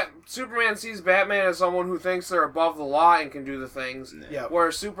like Superman sees Batman as someone who thinks they're above the law and can do the things. Yeah.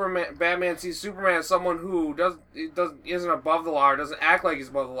 Where Batman sees Superman as someone who isn't above the law or doesn't act like he's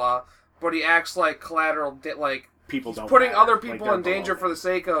above the law, but he acts like collateral, like people don't putting matter. other people Like in danger for the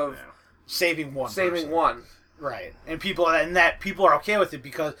sake of saving one. Right. And people are okay with it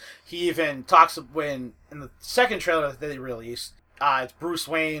because he even talks when in the second trailer that they released, it's Bruce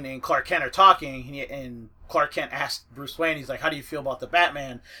Wayne and Clark Kent are talking, and Clark Kent asks Bruce Wayne, he's like, "How do you feel about the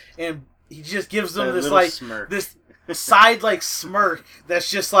Batman?" And he just gives them this like smirk. this side like smirk that's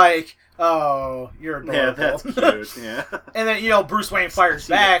just like, "Oh, you're adorable." Yeah, that's cute. Yeah. And then, you know, Bruce Wayne fires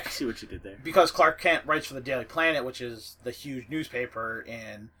back. See what you did there. Because Clark Kent writes for the Daily Planet, which is the huge newspaper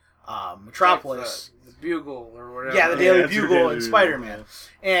in Metropolis. Like the Bugle or whatever. Yeah, the Daily it's your Bugle Daily and Bugle, Spider-Man.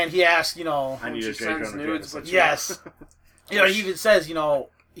 And he asks, you know... I need she a sends nudes, but yes. You know, he even says, you know,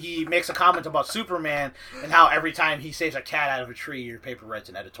 he makes a comment about Superman and how every time he saves a cat out of a tree, your paper writes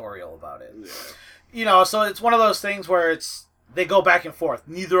an editorial about it. Yeah. You know, so it's one of those things where they go back and forth.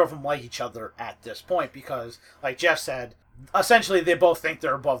 Neither of them like each other at this point because, like Jeff said, essentially they both think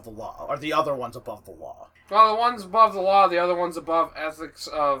they're above the law, or the other one's above the law. Well, the one's above the law, the other one's above ethics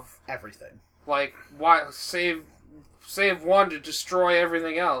of everything. Like, why save one to destroy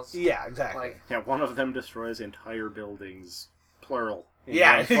everything else? Yeah, exactly. Like, yeah, one of them destroys entire buildings, plural.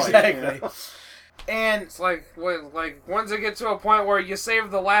 Yeah, exactly. Yeah. And it's like once it get to a point where you save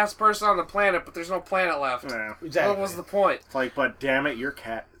the last person on the planet, but there's no planet left. Yeah. Exactly. What was the point? It's like, but damn it, your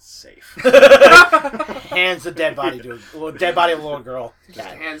cat is safe. Hands the dead body to a dead body of a little girl. Just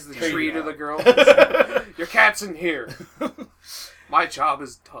hands the tree to the girl. Your cat's in here. My job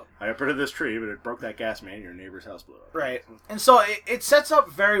is done. I uprooted this tree, but it broke that gas main. Your neighbor's house blew up. Right. And so it sets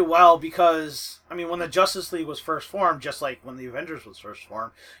up very well because, I mean, when the Justice League was first formed, just like when the Avengers was first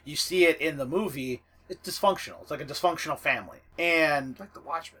formed, you see it in the movie, it's dysfunctional. It's like a dysfunctional family. And... like the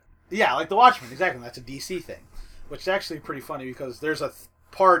Watchmen. Yeah, like the Watchmen, exactly. That's a DC thing. Which is actually pretty funny because there's a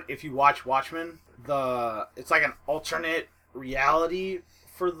part, if you watch Watchmen, it's like an alternate reality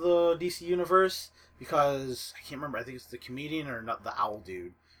for the DC universe. Because, I can't remember, I think it's the comedian or not, the owl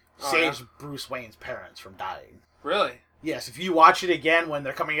dude, saves Bruce Wayne's parents from dying. Really? Yes, if you watch it again when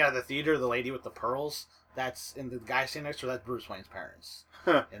they're coming out of the theater, the lady with the pearls, that's, and the guy standing next to her, that's Bruce Wayne's parents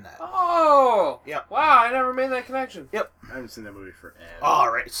in that. Oh! Yep. Wow, I never made that connection. Yep. I haven't seen that movie forever. Oh,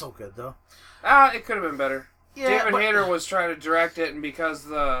 right, it's so good, though. It could have been better. Yeah, David Hayter was trying to direct it, and because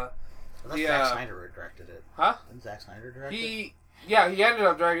Zack Snyder directed it. Huh? Didn't Zack Snyder direct it? Yeah, he ended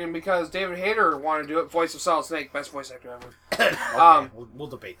up directing because David Hayter wanted to do it. Voice of Solid Snake, best voice actor ever. Okay, we'll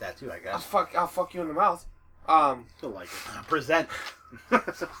debate that too, I guess. I'll fuck you in the mouth. Still like it. Present.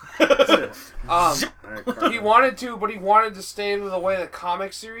 He wanted to, but he wanted to stay with the way the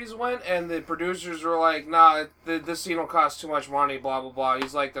comic series went, and the producers were like, "Nah, this scene will cost too much money." Blah blah blah.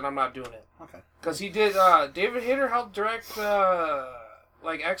 He's like, "Then I'm not doing it." Okay. Because he did. David Hayter helped direct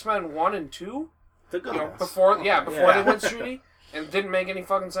like X-Men 1 and 2. Before they went shooty and didn't make any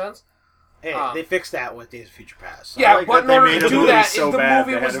fucking sense. Hey, they fixed that with Days of Future Past. So yeah, like but in that they order made to a do movie that, so the bad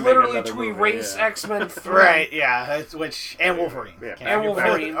movie they had was to make literally another to movie, erase yeah. X-Men 3. Right, yeah, and Wolverine. Yeah, and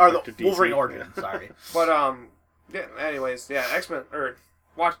Wolverine. Or the DC. Wolverine origin, sorry. But, yeah, anyways, yeah, X-Men, or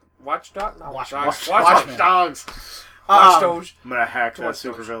Watchdog? Not Watchmen. Watchdogs. Watchmen. Watchdogs. Watchdogs. I'm gonna hack that Watch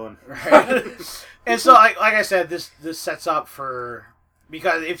supervillain. Right. And so, like I said, this sets up for...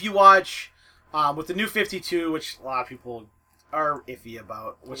 Because if you watch with the New 52, which a lot of people are iffy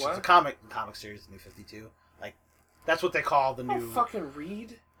about, which is the comic series, the New 52. Like, that's what they call the new... fucking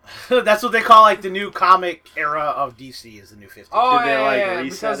read. That's what they call like the new comic era of DC is the new 52. Oh, Did they, yeah, like, yeah,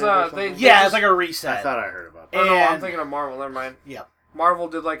 reset because it or something? yeah, it's like a reset. I thought I heard about that. Oh, no, I'm And- thinking of Marvel. Never mind. Yeah. Marvel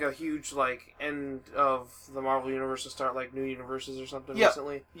did like a huge like end of the Marvel universe to start like new universes or something Yep.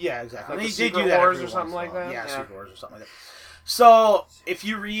 recently. Yeah, exactly. Like And the they do Secret that Wars every or something once in a like while. that? Yeah, Yeah. Secret Wars or something like that. So if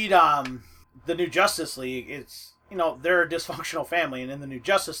you read the new Justice League, it's they're a dysfunctional family, and in the new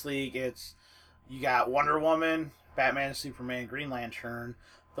Justice League, it's you got Wonder Woman, Batman, Superman, Green Lantern,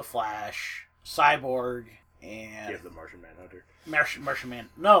 the Flash, Cyborg, and You have the Martian Manhunter. Martian Man.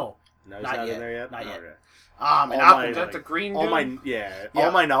 No, No, he's Not not yet. in there yet? Not yet. Okay. and All Aquaman. my- Is that the green dude? All my Yeah.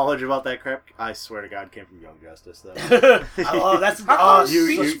 all my knowledge about that crap, I swear to God, came from Young Justice. Though. I love that's How come you-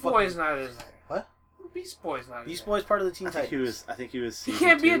 Beast you- Boy's not in there? What? Beast Boy's not in Beast there. Boy's part of the Teen I think Titans. he was. He season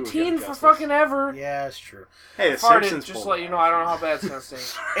can't be 2 a of teen Young for Justice. fucking ever. Yeah, it's true. Hey, the Farted, Simpsons. just pulled to let you it know, off. I don't know how bad it's gonna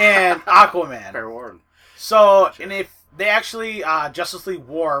stink. And Aquaman. Fair warning. So, Gotcha. and if they actually, Justice League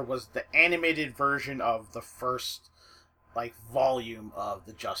War was the animated version of the first, volume of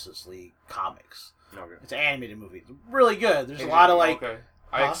the Justice League comics. Okay. It's an animated movie. It's really good. There's a lot of, Okay,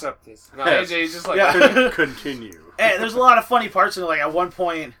 I Huh? accept this. No, Yes. AJ's just like, Yeah. Continue. and there's a lot of funny parts in it. Like, at one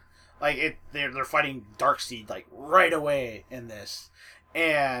point, they're fighting Darkseid, right away in this.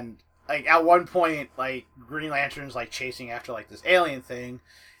 And, at one point, Green Lantern's, chasing after, this alien thing.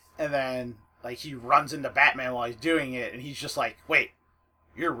 And then, he runs into Batman while he's doing it. And he's just like, wait,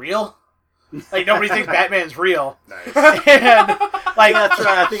 you're real? Nobody thinks Batman's real. Nice. And, That's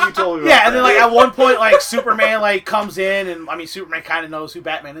right. I think you told me. About yeah, and then, that. at one point, Superman, comes in. And, Superman kind of knows who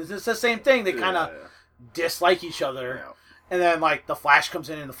Batman is. It's the same thing. They kind of dislike each other. Yeah. And then, the Flash comes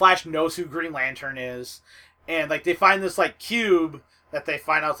in, and the Flash knows who Green Lantern is. And, they find this, cube that they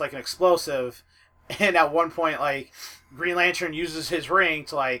find out is, an explosive. And at one point, Green Lantern uses his ring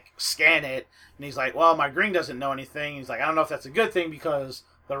to, scan it. And he's like, well, my ring doesn't know anything. He's like, I don't know if that's a good thing because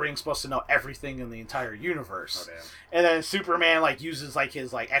the ring's supposed to know everything in the entire universe. Oh, damn. And then Superman, uses,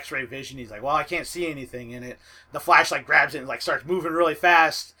 his, X-ray vision. He's like, well, I can't see anything in it. The Flash, grabs it and, starts moving really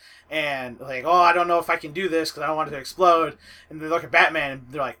fast. And, oh, I don't know if I can do this because I don't want it to explode. And they look at Batman and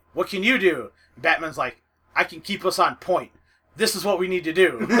they're like, what can you do? And Batman's like, I can keep us on point. This is what we need to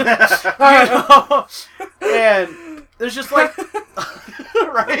do. And there's just, right?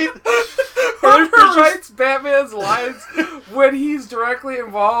 Whoever writes Batman's lines when he's directly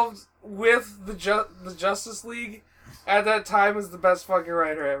involved with the Justice League at that time is the best fucking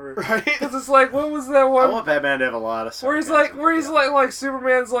writer ever. Right? Because it's what was that I one? want Batman to have a lot of. Where he's sarcasm. like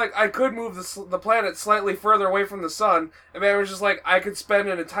Superman's like, I could move the planet slightly further away from the sun, and Batman's just like, I could spend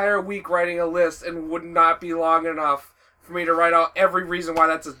an entire week writing a list and would not be long enough for me to write out every reason why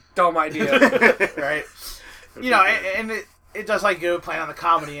that's a dumb idea. Right? And it does good playing on the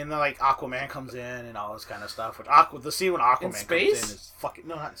comedy, and then Aquaman comes in and all this kind of stuff. Which the scene when Aquaman space? comes in is fucking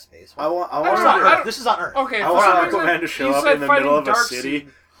not in space. I want. This is on I Earth. don't- This is on Earth. Okay, I for want some reason, Aquaman to show you up said in the middle of a fighting city Darkseid.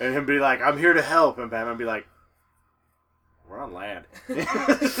 and him be like, "I'm here to help," and Batman be like, "We're on land."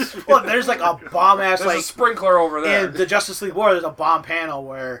 Well, there's a bomb ass There's a sprinkler over there. in the Justice League War. There's a bomb panel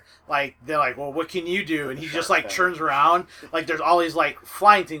where they're like, well, what can you do? And he just turns around. There's all these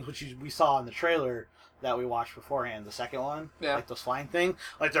flying things which we saw in the trailer that we watched beforehand, the second one. Yeah. Those flying thing.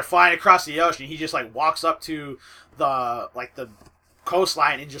 They're flying across the ocean. He just walks up to the the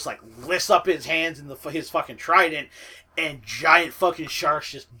coastline and just lifts up his hands and his fucking trident, and giant fucking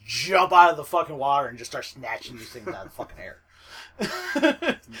sharks just jump out of the fucking water and just start snatching these things out of the fucking air.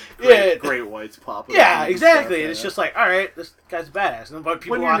 Great whites pop. Yeah, exactly. Stuff, and it's just all right, this guy's badass. And but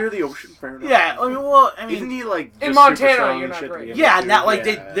people when you're near the ocean, fair enough. yeah, Isn't he in just Montana, super strong you're and not shit to great. begin yeah, with, not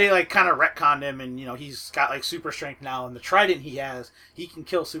too? they kind of retconned him, and he's got super strength now, and the trident he has, he can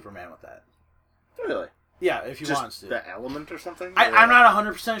kill Superman with that. Really? Yeah, if he Just wants to. the element or something? I'm not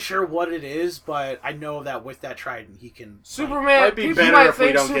 100% sure what it is, but I know that with that trident, he can. Superman, Might be people better might if we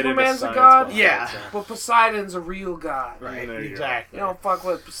think don't get into Superman's a science god, behind Yeah. it, so. but Poseidon's a real god. Right, There you go. exactly. You don't fuck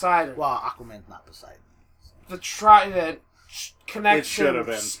with Poseidon. Well, Aquaman's not Poseidon. The trident It connection should have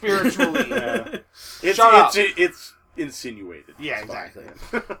been. spiritually. Yeah. It's, Shut up. it's insinuated. Yeah, It's fine.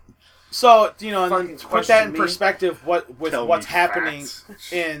 exactly. So, and then Fucking to put that in question me. perspective, Tell what's me happening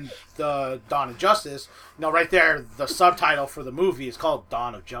facts. in the Dawn of Justice, right there, the subtitle for the movie is called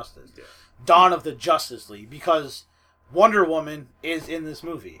Dawn of Justice. Yeah. Dawn of the Justice League, because Wonder Woman is in this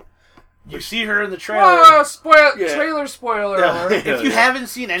movie. You see her in the trailer. Whoa, Yeah. trailer spoiler Yeah. alert. If you haven't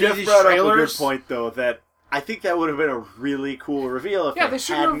seen any Jeff of these brought trailers... up a good point, though, that I think that would have been a really cool reveal if Yeah, they they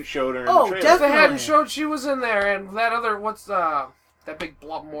shouldn't hadn't have- showed her in Oh, the trailer. If they definitely. hadn't showed she was in there, and that other, that big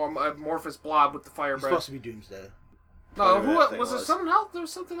blob, amorphous blob with the fire It's breath. supposed to be Doomsday. No, Whatever who that thing was there? was. Something else? There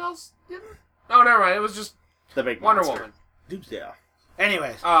was something else. No, never mind. It was just The big Wonder monster. Woman. Doomsday. Yeah.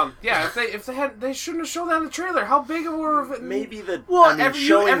 Anyways, if they shouldn't have shown that in the trailer. How big of a maybe the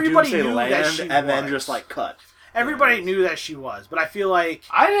everybody Doomsday knew Land that she and then was. just like cut. Everybody knew that she was, but I feel like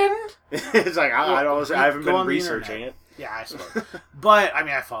I didn't. It's like I haven't been researching it. Yeah, I suppose. But I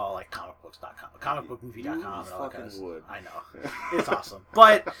mean, I follow like comicbooks.com, comicbookmovie.com, and all that kind of stuff. Would. I know, it's awesome.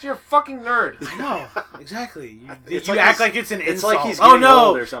 But You're a fucking nerd. I know exactly. You like act like it's an insult. It's like he's oh getting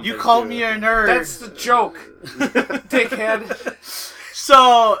old no, or something, you called too. me a nerd. That's the joke, dickhead.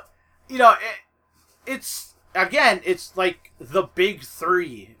 So, it's again, it's like the big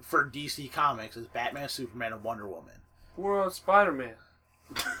three for DC Comics is Batman, Superman, and Wonder Woman. We're on Spider-Man.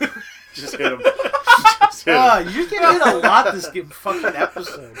 Just hit him. You get hit a lot this fucking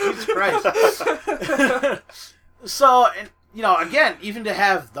episode. Jesus Christ. So, and again, even to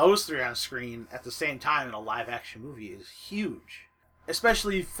have those three on screen at the same time in a live-action movie is huge.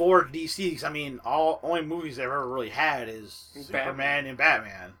 Especially for DC, because, I mean, only movies they've ever really had is Superman and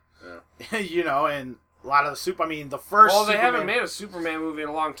Batman. Yeah. And a lot of the first Well, they Superman... haven't made a Superman movie in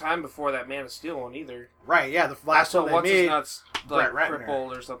a long time before that Man of Steel one either. Right, yeah, the last one they what's made... his nuts, like, Brett Ratner.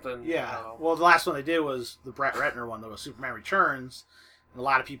 crippled or something. Yeah, well, the last one they did was the Brett Ratner one, that was Superman Returns. And a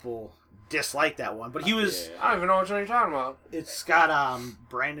lot of people disliked that one, but he was... I don't even know which one you're talking about. It's got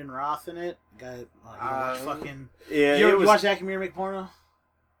Brandon Roth in it. Fucking... Yeah, you watch Zack and Miri make porno?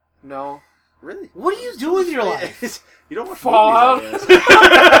 No. Really? What do you do with your life? You don't watch Fallout? movies, I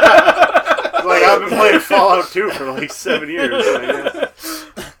guess. Like, I've been playing Fallout 2 for like 7 years, I guess.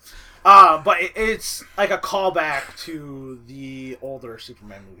 But it's like a callback to the older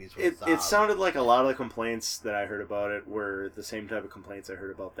Superman movies. It sounded like a lot of the complaints that I heard about it were the same type of complaints I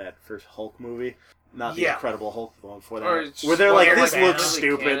heard about that first Hulk movie. Not the Incredible Hulk, the one before that. Where they're like, this looks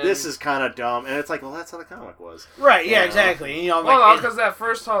stupid, canon. This is kind of dumb. And it's like, well, that's how the comic was. Right, yeah, exactly. And, well, because that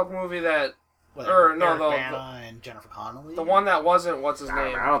first Hulk movie that... Eric Bana and Jennifer Connelly? The one that wasn't, what's his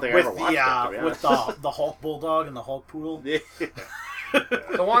name? I don't think I ever watched that, to be honest. With the Hulk Bulldog and the Hulk Poodle. Yeah.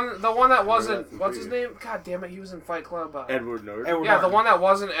 The one that wasn't, what's his name? God damn it, he was in Fight Club. Edward Norton. The one that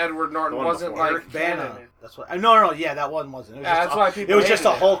wasn't Edward Norton wasn't like Eric Bana. That's what. No, yeah, that one wasn't. It was that's why people. It was just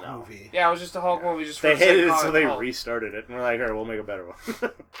a Hulk movie. Yeah, it was just a Hulk movie. Just they for hated it, so Hulk. they restarted it, and we're like, all right, we'll make a better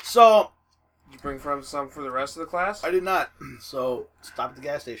one. So. Did you bring from some for the rest of the class? I did not. So stop at the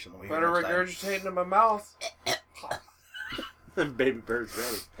gas station. Better regurgitate into my mouth. Baby bird's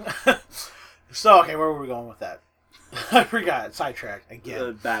ready. So okay, where were we going with that? I forgot. Sidetracked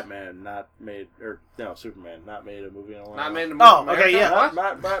again. Batman Superman not made a movie in a while. Not made a movie. Oh, okay, yeah. I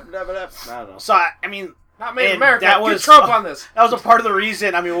don't know. So I mean, not made in America. That was Trump on this. That was a part of the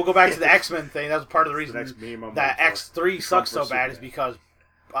reason. I mean, we'll go back to the X-Men thing. That was part of the reason that X3 sucks so bad is because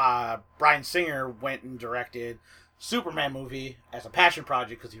Bryan Singer went and directed Superman movie as a passion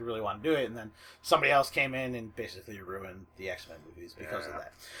project because he really wanted to do it, and then somebody else came in and basically ruined the X-Men movies because of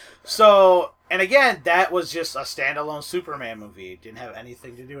that. So, and again, that was just a standalone Superman movie. It didn't have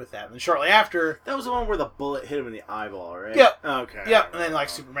anything to do with that. And then shortly after... That was the one where the bullet hit him in the eyeball, right? Yep. Okay. Yep, and then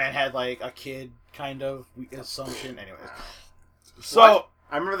Superman had a kid kind of assumption. Anyways. So... What?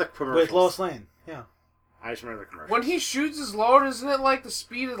 I remember the commercials. With Lois Lane, yeah. I just remember the commercials. When he shoots his load, isn't it like the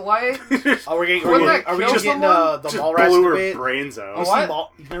speed of light? Are we getting Wouldn't the Mallrats blew debate? her brains out.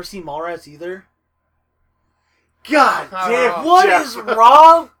 You've never seen Mallrats either? God damn! What is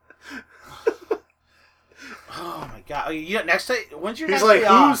wrong? Oh my god! Next time, when's your next day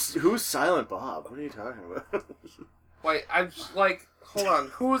off? Who's Silent Bob? What are you talking about? Wait, I'm like, hold on.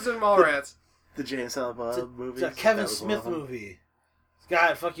 Who's in Mallrats? The Jay and Silent Bob movie. It's a Kevin Smith movie. It's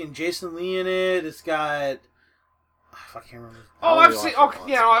got fucking Jason Lee in it. It's got... I can't remember. Oh, I've seen... Okay,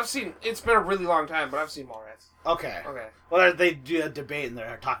 yeah, no, I've seen... It's been a really long time, but I've seen Mallrats. Okay. Well, they do a debate and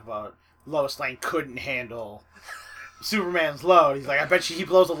they're talking about Lois Lane couldn't handle Superman's load. He's like, I bet he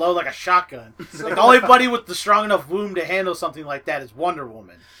blows a load like a shotgun. Like, the only buddy with the strong enough womb to handle something like that is Wonder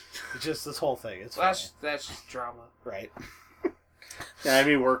Woman. It's just this whole thing. It's that's just drama. Right. Yeah, I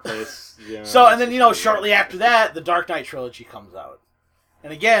mean, workplace. So, and then, shortly after that, the Dark Knight trilogy comes out.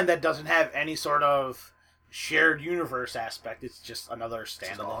 And again, that doesn't have any sort of shared universe aspect. It's just another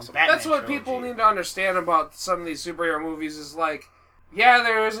standalone Batman That's what trilogy. people need to understand about some of these superhero movies is like, yeah,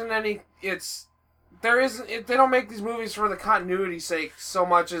 there isn't any... they don't make these movies for the continuity's sake so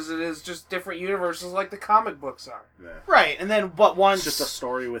much as it is just different universes like the comic books are. Yeah. Right, and then once... It's just a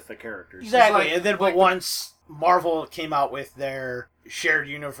story with the characters. Exactly, and then once Marvel came out with their shared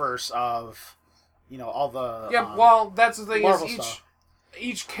universe of, all the... Yeah, well, that's the thing Marvel is stuff.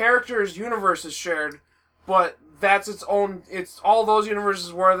 Each character's universe is shared, but that's its own... all those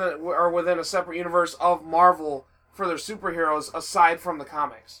universes are within a separate universe of Marvel for their superheroes aside from the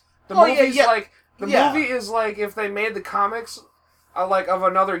comics. The movie is like if they made the comics of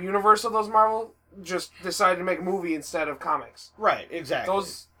another universe of those Marvel just decided to make a movie instead of comics. Right, exactly.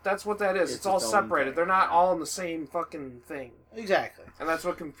 That's what that is. It's all separated. They're not all in the same fucking thing. Exactly. And that's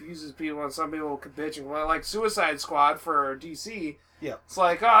what confuses people, and some people could bitch and like Suicide Squad for DC. Yeah. It's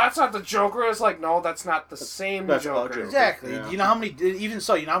like, oh, that's not the Joker. It's like, no, that's not the same Joker. Exactly. Yeah. You know how many, even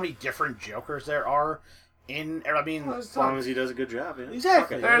so, you know how many different Jokers there are in, I mean... Well, as long as he does a good job, yeah.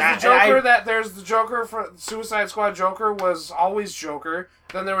 Exactly. There's the Joker for Suicide Squad. Joker was always Joker.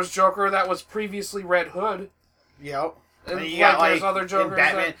 Then there was Joker that was previously Red Hood. Yep. And you got, there's other Jokers.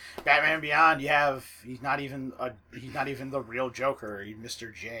 Batman Beyond, you have, he's not even the real Joker. He's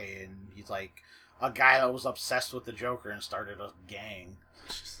Mr. J, and he's like a guy that was obsessed with the Joker and started a gang.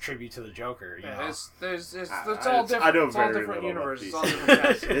 Tribute to the Joker, you know. It's all different. I know it's all different universes. It's all different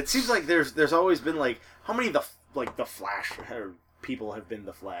guys. It seems like there's always been like how many the Flash people have been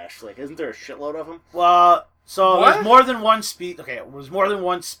the Flash? Like, isn't there a shitload of them? Well, so What? there's more than one speed. Okay, it was more than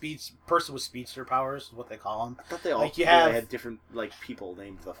one person with speedster powers, is what they call them. I thought they all Like, you had have- different like people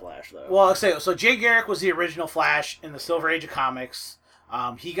named the Flash though. Well, so Jay Garrick was the original Flash in the Silver Age of comics.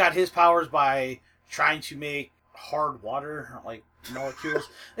 He got his powers by trying to make hard water, like molecules.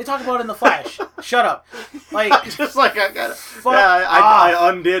 They talk about it in the Flash. Shut up. Like, just like I got. fuck I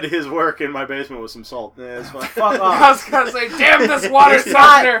undid his work in my basement with some salt. Yeah, it's fine. fuck I off. was gonna say, damn this water It's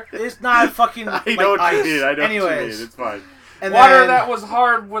softener. not fucking I like know what ice. you mean. I know Anyways, what you mean. It's fine. and Water then that was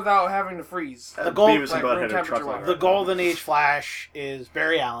hard without having to freeze. The gold- Beavis like and Butthead room had a truck temperature like water. the that. Golden Age Flash is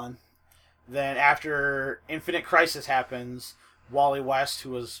Barry Allen. Then after Infinite Crisis happens, Wally West,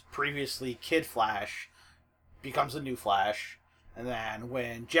 who was previously Kid Flash, becomes the new Flash. And then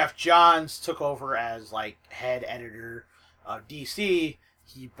when Jeff Johns took over as like head editor of DC,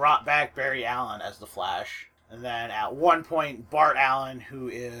 he brought back Barry Allen as the Flash. And then at one point, Bart Allen, who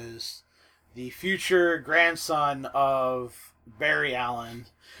is the future grandson of Barry Allen,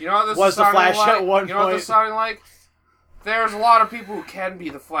 You know what this was is the sounding Flash like? at one You know what this point. is sounding like? There's a lot of people who can be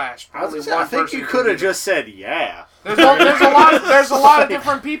the Flash. But only one I think person you can could have be just said yeah. There's a lot of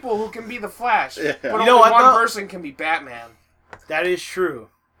different people who can be the Flash, Yeah. but You only know what, one though? person can be Batman. that is true.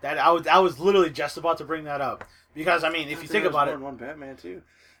 That I was literally just about to bring that up. Because, I mean, if you think about it... one Batman too.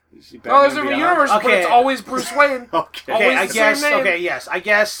 You see No, Batman there's different Beyond? universes, but Okay. it's always Bruce Wayne. Okay. Okay, Always I the guess. same name.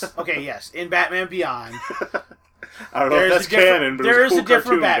 Okay, yes. In Batman Beyond, I don't know if that's canon, but there it's is a cool a different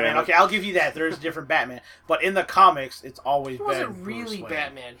cartoon, Batman. damn it. Okay, I'll give you that. There is a different Batman, but in the comics, it's always He been wasn't Bruce really Wayne.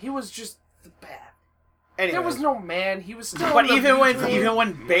 Batman. He was just the Bat. Anyway, There was no man. He was still. but in the even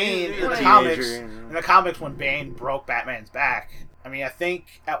when Bane in the Teenager, comics, when Bane broke Batman's back, I mean, I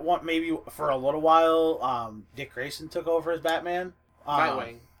think at one maybe for a little while, Dick Grayson took over as Batman.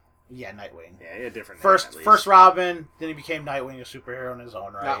 Nightwing. Yeah, Nightwing. Yeah, he had different. First Robin, then he became Nightwing, a superhero in his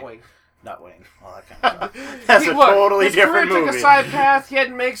own right. Nightwing. All that kind of stuff. That's a totally his different career movie. took a side path. He had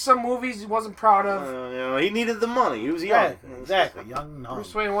to make some movies he wasn't proud of. You know, he needed the money. He was young. Exactly. Young and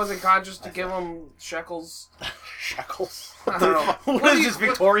Bruce Wayne wasn't conscious to give him shekels. Shekels. I don't know. What is this,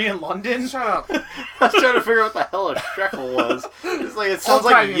 Victorian London? Shut up. I was trying to figure out what the hell a shekel was. It's like it sounds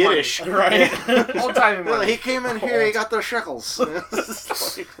like Old-timey Yiddish, Right. Old timey Well, money. he came in here. He got the shekels.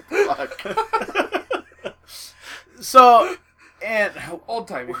 It's like, fuck. So, and Old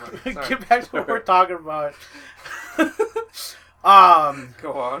timey money. Sorry. get back to what we're talking about.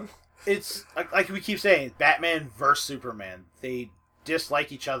 Go on. It's like we keep saying, Batman versus Superman. They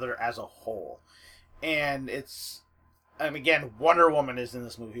dislike each other as a whole, and it's. And again, Wonder Woman is in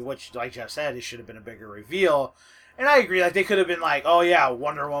this movie, which, like Jeff said, it should have been a bigger reveal. And I agree, like they could have been like, "Oh yeah,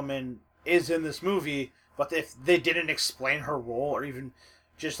 Wonder Woman is in this movie," but if they didn't explain her role or even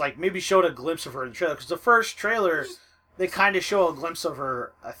just like maybe showed a glimpse of her in the trailer, because the first trailer they kind of show a glimpse of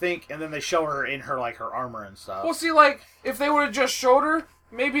her, I think, and then they show her in her like her armor and stuff. Well, see, like, if they would have just showed her,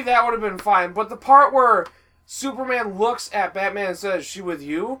 maybe that would have been fine. But the part where Superman looks at Batman and says, "She with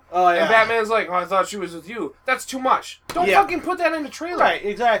you?" Oh, yeah. And Batman's like, "Oh, I thought she was with you." That's too much. Don't fucking put that in the trailer. Right,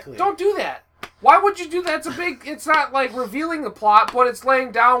 exactly. Don't do that. Why would you do that? It's not like revealing the plot, but it's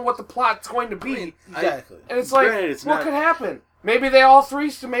laying down what the plot's going to be. Exactly. And it's like, Granted, it's what not- could happen? Maybe they all three,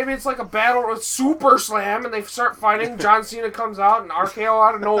 so maybe it's like a battle with Super Slam, and they start fighting. John Cena comes out, and RKO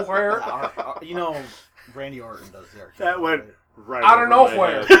out of nowhere. You know, Randy Orton does the RKO. That went right Out of over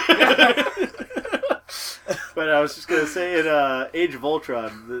my nowhere. head. But I was just gonna say in Age of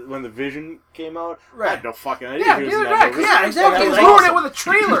Ultron, when the Vision came out, I had no fucking idea Yeah, he was neither in did I. that 'cause movie. Yeah, they exactly. fucking Like, ruined awesome. it with a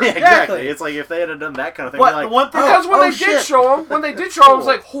trailer. Yeah, Exactly. exactly. It's like if they had done that kind of thing, But like, the one thing, Because when they did shit. show him, I was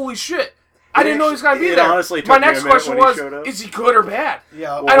like, "Holy shit!" I didn't know he was gonna be It there. honestly took My me a next minute question when he was, showed up. "Is he good or bad?"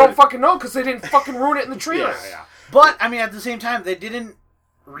 yeah, I don't fucking know because they didn't fucking ruin it in the trailer. yeah. but I mean, at the same time, they didn't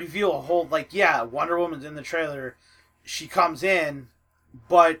reveal a whole Wonder Woman's in the trailer. she comes in,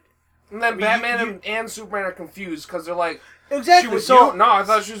 but and then Batman and Superman are confused because they're like, exactly. She was so you? No, I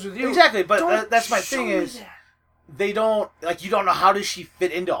thought she was with you. Exactly, but that's my thing is. They don't you don't know how does she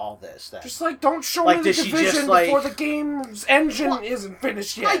fit into all this. Then just don't show me the division before the game's engine isn't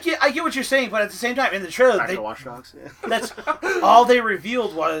finished yet. I get what you're saying, but at the same time, in the trailer, Watch Dogs. Yeah. That's all they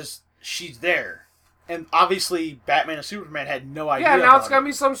revealed was she's there, and obviously Batman and Superman had no idea. Yeah, now it's gonna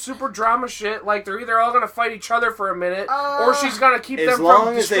be some super drama shit. Like they're either all gonna fight each other for a minute, or she's gonna keep them from destroying the world. As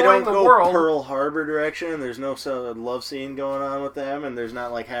long as they don't go Pearl Harbor direction, there's no love scene going on with them, and there's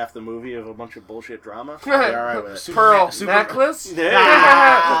not like half the movie of a bunch of bullshit drama. I'll be all right with it. Pearl necklace.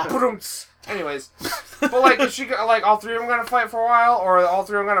 Anyways, but is she all three of them gonna fight for a while, or all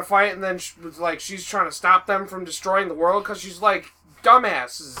three of them gonna fight, and then she's trying to stop them from destroying the world because she's like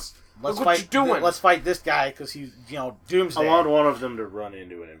dumbasses. Look what you're doing. Let's fight this guy because he's, doomsday. I want one of them to run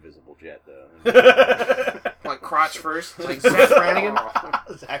into an invisible jet, though. Like crotch first, like Zach Brannigan.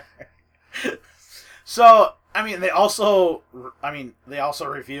 So, they also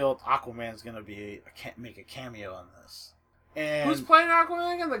revealed Aquaman's gonna make a cameo in this. And who's playing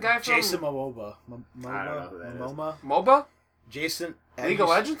Aquaman again? The guy from Jason Momoa. MOBA? Jason. League of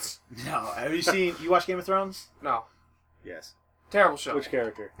Legends? No. Have you seen? You watch Game of Thrones? No. Yes. Terrible show. Which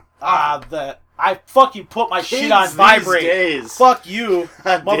character? I fucking put my shit on vibrate. Days. Fuck you,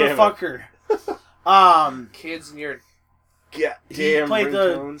 motherfucker. Kids in your damn played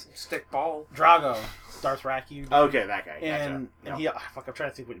ringtones. The stick ball. Drago, Dothraki. Okay, that guy. And he, I'm trying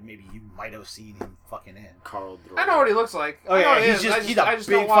to think what maybe you might have seen him fucking in. Carl Drogo. I know what he looks like. Oh yeah, he's a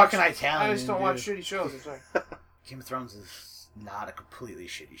big fucking Italian. I just don't watch shitty shows. I'm sorry. Game of Thrones is not a completely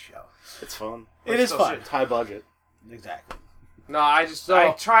shitty show. It's fun. It is fun. It's high budget. Exactly. No, I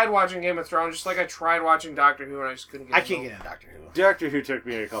tried watching Game of Thrones just like I tried watching Doctor Who, and I just couldn't get. I can't get into Doctor Who. Doctor Who took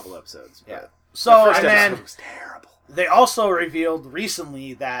me a couple episodes. Yeah. So the first episode was terrible. They also revealed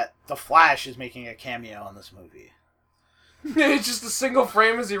recently that The Flash is making a cameo in this movie. It's just a single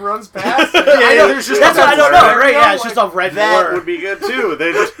frame as he runs past. That's what I don't know, right? Yeah, it's just a red blur. That would be good too.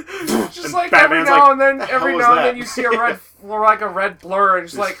 They just like every now and then you see a red blur, and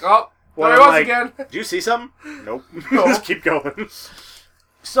just like, oh, there he was again. Did you see something? Nope. Just keep going.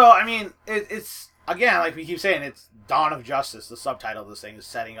 So it's again, like we keep saying, it's Dawn of Justice. The subtitle of this thing is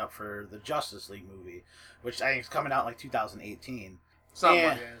setting up for the Justice League movie, which I think is coming out in 2018.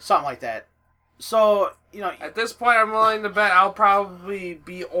 Something like that. So, at this point, I'm willing to bet I'll probably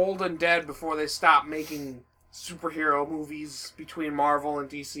be old and dead before they stop making superhero movies between Marvel and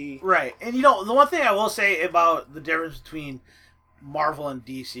DC. Right. And, the one thing I will say about the difference between Marvel and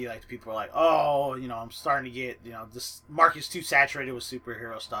DC, like, people are like, oh, I'm starting to get, this market's too saturated with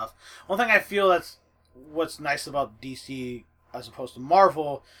superhero stuff. One thing I feel that's what's nice about DC as opposed to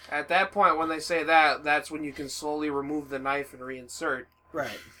Marvel. At that point, when they say that, that's when you can slowly remove the knife and reinsert.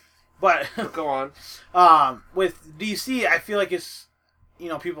 Right. But go on. With DC, I feel like it's,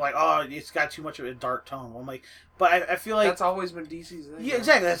 people are like, oh, it's got too much of a dark tone. Well, I'm like, but I feel like that's always been DC's thing. Yeah,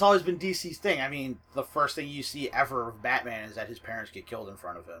 exactly. That's always been DC's thing. The first thing you see ever of Batman is that his parents get killed in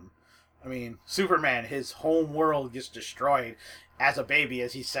front of him. Superman, his home world gets destroyed as a baby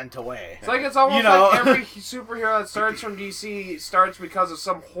as he's sent away. It's like it's almost like every superhero that starts from DC starts because of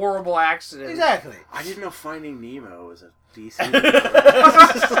some horrible accident. Exactly. I didn't know Finding Nemo was a DC.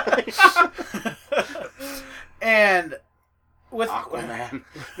 And with Aquaman.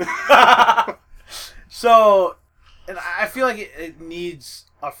 So, and I feel like it needs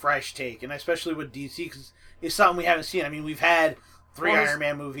a fresh take, and especially with DC, because it's something we haven't seen. We've had 3 Iron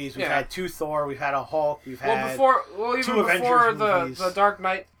Man movies, we've had 2 Thor, we've had a Hulk, we've had even before the Dark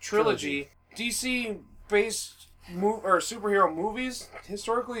Knight trilogy. DC-based superhero movies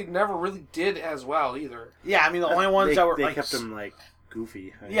historically never really did as well either. Yeah, the only ones that were they kept them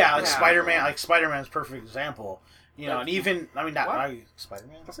goofy. Spider-Man. Like Spider-Man's a perfect example. And even Spider-Man. I like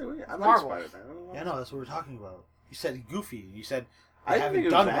Spider-Man. Yeah, no, that's what we're talking about. You said goofy. You said I haven't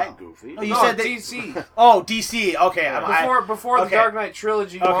think it was that goofy. Oh, you said DC. Oh, DC. Okay, before the Dark Knight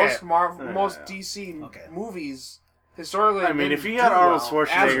trilogy, most DC movies historically. If you got Arnold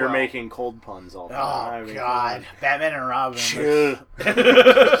Schwarzenegger making cold puns all the time. Oh God, Batman and Robin. It's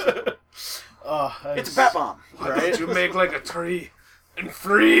a bat bomb. Right? You make like a tree and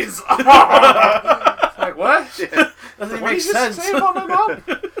freeze. Like what? Doesn't make sense. Say about my mom?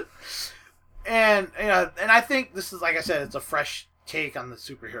 And I think this is, like I said, it's a fresh take on the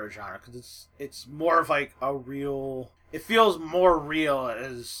superhero genre because it's more of like a real. It feels more real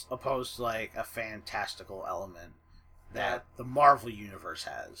as opposed to like a fantastical element that the Marvel universe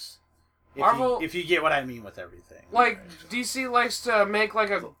has. If you get what I mean with everything. Like, DC likes to make, like,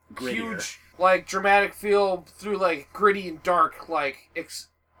 a Grittier. huge, like, dramatic feel through, like, gritty and dark, like,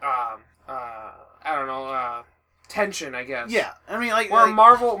 I don't know, tension, I guess. Yeah, I mean, like... Where like,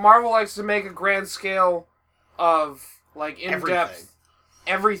 Marvel likes to make a grand scale of, like, in-depth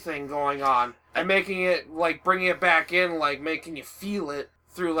everything going on. And making it, like, bringing it back in, like, making you feel it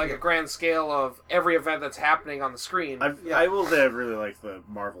through, like, a grand scale of every event that's happening on the screen. I will say I really like the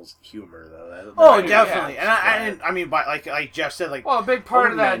Marvel's humor, though. Definitely. Yeah. And I mean, but like Jeff said, like... Well, a big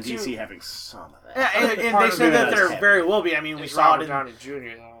part of that, too. DC having some of that. And they said that there very will be. I mean, we saw it in... Downey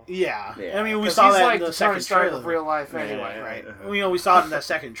Jr., though. Yeah. I mean, we saw that in the second trailer. Of real life anyway. Right. You know, we saw it in that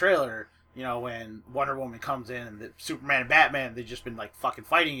second trailer, you know, when Wonder Woman comes in and the Superman and Batman, they've just been, like, fucking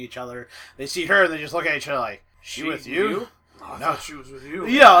fighting each other. They see her and they just look at each other like, she with you? Oh, I thought she was with you.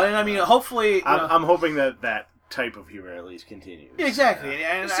 Yeah, and I mean, hopefully... I'm hoping that type of humor at least continues. Exactly.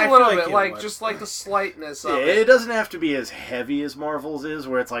 And just a little bit, like, just like the slightness of it. It doesn't have to be as heavy as Marvel's is,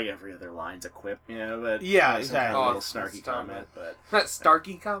 where it's like every other line's a quip, you know, but... Yeah, exactly. Kind of a little snarky comment, but... That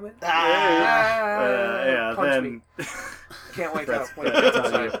Starky comment? Yeah, then... Me. Can't wake up.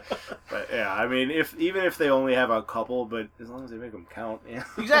 But yeah, I mean, even if they only have a couple, but as long as they make them count, yeah.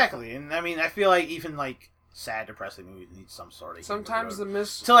 Exactly, and I mean, I feel like even, like, sad, depressing movies need some sort of... Sometimes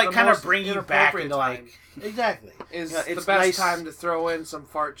to, like, kind of bring you back into, like... Exactly. Is the best time to throw in some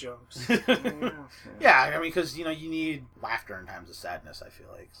fart jokes. Yeah, I mean, because, you know, you need laughter in times of sadness, I feel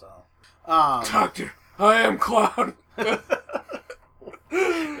like, so... Doctor, I am clown. You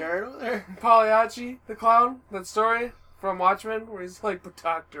right over there? Pagliacci, the clown, that story from Watchmen, where he's like, but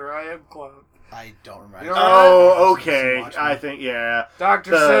doctor, I am clown. I don't remember. Oh, okay. I think, yeah.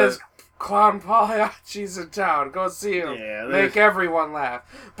 Doctor says... Clown Pagliacci's in town. Go see him. Yeah, make everyone laugh.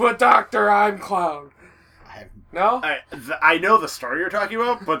 But Doctor, I'm clown. No? I know the story you're talking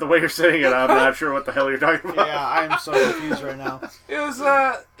about, but the way you're saying it, I'm not sure what the hell you're talking about. Yeah, I'm so confused right now. It was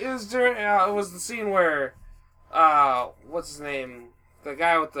the scene where, what's his name? The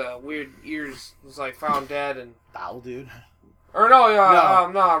guy with the weird ears was like found dead and... Foul dude. Or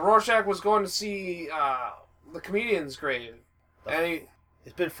no, Rorschach was going to see, the comedian's grave. And he...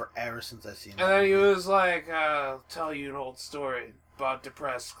 It's been forever since I've seen it. And then he was like, tell you an old story about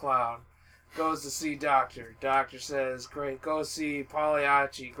depressed clown. Goes to see doctor. Doctor says, great, go see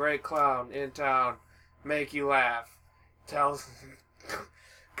Pagliacci, great clown, in town. Make you laugh. Tells...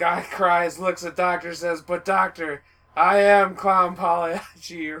 Guy cries, looks at doctor, says, but doctor, I am Clown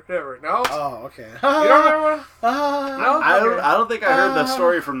Pagliacci, or whatever. No? Oh, okay. You don't remember? No? I don't think I heard the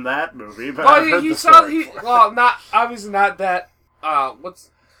story from that movie, but well, I heard the story. Obviously not that...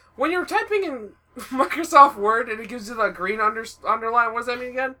 when you're typing in Microsoft Word and it gives you the green underline, what does that mean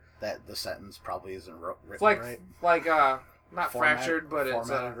again? That the sentence probably isn't written right. Like, not fractured, but it's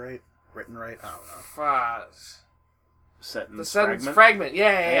right. Written right. I don't know. Sentence fragment.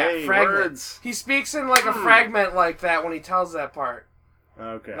 Yeah. Hey, fragment. Words. He speaks in like a fragment like that when he tells that part.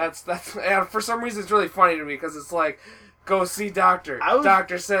 Okay. That's and for some reason it's really funny to me because it's like, go see doctor.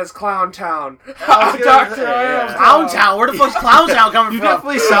 Doctor says Clown Town. Doctor, Clown Town. Where the fuck's Clown Town coming from? You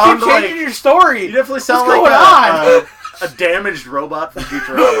definitely sound like changing your story. You definitely sound like a damaged robot from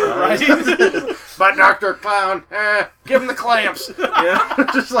Futurama, right? But Dr. Clown, give him the clamps. Yeah,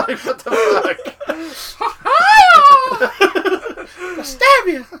 just like, what the fuck? Stab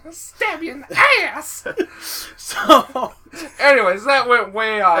you in the ass. So, anyways, that went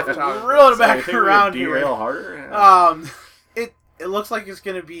way off topic. Reeling it back around here. Derail harder. It looks like it's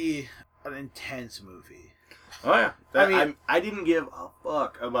gonna be an intense movie. Oh yeah, I didn't give a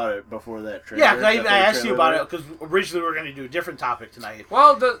fuck about it before that trailer. Yeah, because I asked you about it because originally we were going to do a different topic tonight.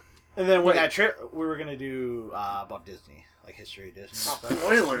 Well, and then when we were going to do about Disney, like history of Disney.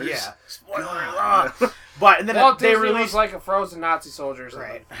 Spoilers. Yeah, spoilers. But and then they released like a frozen Nazi soldier, or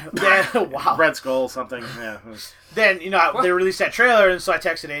something. Right? Then, wow, Red Skull, something. Yeah. Then they released that trailer, and so I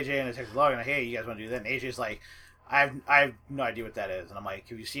texted AJ and I texted Logan, like, "Hey, you guys want to do that?" And AJ's like, "I have no idea what that is," and I'm like,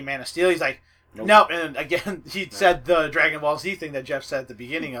 "Have you seen Man of Steel?" He's like, Nope. No, and again, he said the Dragon Ball Z thing that Jeff said at the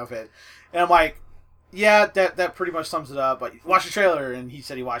beginning of it. And I'm like, yeah, that pretty much sums it up. But watch the trailer, and he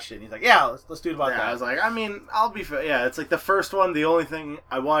said he watched it. And he's like, yeah, let's do it about that. I was like, I mean, I'll be fair. Yeah, it's like the first one, the only thing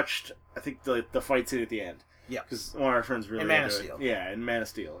I watched, I think the fight scene at the end. Yeah. Because one of our friends really in Man of Steel. Yeah, in Man of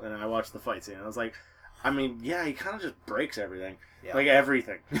Steel. And I watched the fight scene. And I was like, I mean, yeah, he kind of just breaks everything. Yeah. Like,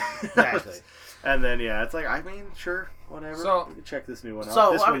 everything. Exactly. And then, yeah, it's like, I mean, sure, whatever. So, we can check this new one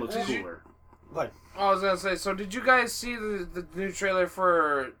out. This one looks cooler. What? I was gonna say, so did you guys see the new trailer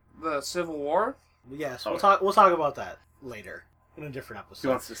for the Civil War? Yes, we'll talk about that later. in a different He episode.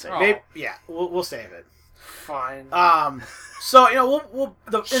 wants to say. Oh. Maybe, yeah, we'll save it. Fine. So we'll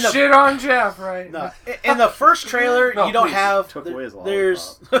Shit on Jeff, right? no, in the first trailer No, you don't please. have Took away his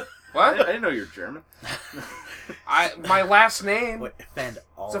there's What? I didn't know you were German. My last name. Wait, offend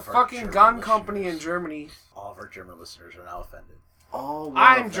all It's a of our fucking German gun listeners. company in Germany. All of our German listeners are now offended. Oh,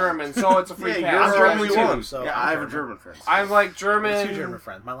 I'm German, so it's a free Yeah, pass. you're I'm the only German too, one. so Yeah, I'm I have a German. German friend. I'm like Two German, German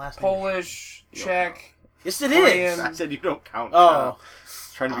friends. My last name. Polish, You don't Czech. Yes, it Korean. is. I said you don't count. Oh,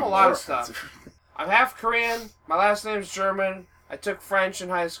 Trying to I'm be a lot more of stuff. offensive. I'm half Korean. My last name's German. I took French in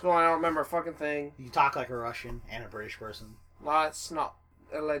high school. I don't remember a fucking thing. you talk like a Russian and a British person. Well, that's not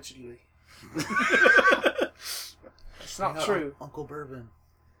allegedly. It's not You know, true. Uncle Bourbon.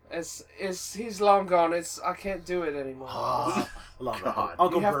 It's he's long gone. I can't do it anymore. Oh, God.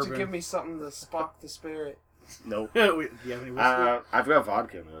 Uncle you have Bourbon. to give me something to spark the spirit. Nope. Do you have any whiskey? I've got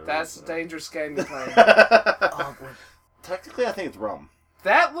vodka. That's a dangerous game you're playing. Oh, boy. Technically, I think it's rum.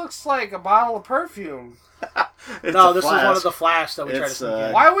 That looks like a bottle of perfume. It's No, a this is flask. one of the flash that we tried to It's, sneak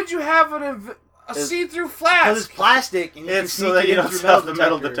in. Why would you have a It's- see-through Because flask? it's plastic, and you can It's sneak so that it you in don't through have the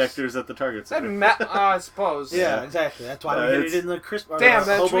metal detectors. detectors at the Target That Center. I suppose. Yeah, Yeah. exactly. That's why we Uh, hid it it's- in the crisp. Damn,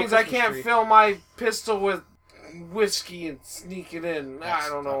 that Hobo means I Christmas can't tree. fill my pistol with whiskey and sneak it in. I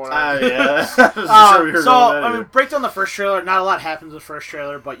don't know what I... Yeah. I was sure we were So, going I mean, break down the first trailer. Not a lot happens in the first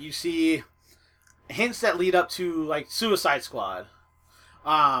trailer, but you see hints that lead up to, like, Suicide Squad.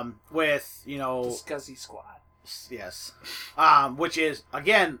 With, The Scuzzy Squad. yes. Which is,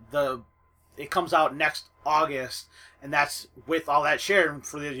 again, it comes out next August, and that's with all that shared.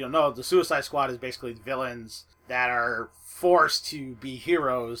 For those you don't know, the Suicide Squad is basically villains that are forced to be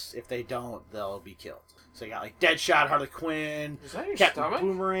heroes. If they don't, they'll be killed. So you got like Deadshot, Harley Quinn, Is that your Captain stomach?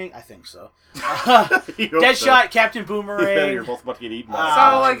 Boomerang. I think so. You hope Deadshot, so. Captain Yeah, Boomerang, you're both about to get eaten.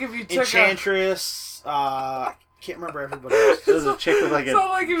 Sounded like if you took Enchantress. Can't remember everybody else. There's a chick with like a Sound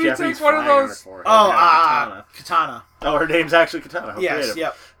like if you Japanese take one of flag on her those- forehead. Oh, Yeah, Katana. Oh, her name's actually Katana. How Yes, creative.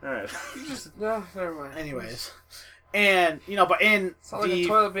 yep. All right. You just... No, never mind. Anyways. And, but in Sound like a the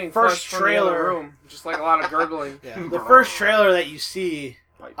toilet being first flushed from the other trailer, room. Just like a lot of gurgling. the first trailer that you see,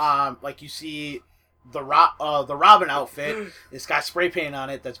 Pipes. like you see the Robin outfit, it's got spray paint on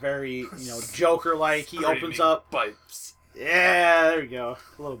it that's very, Joker-like. He opens up. Pipes. Yeah, there we go.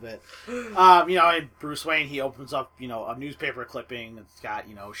 A little bit. And Bruce Wayne, he opens up, a newspaper clipping that's got,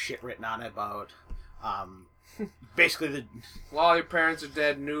 shit written on it about, basically Well, all your parents are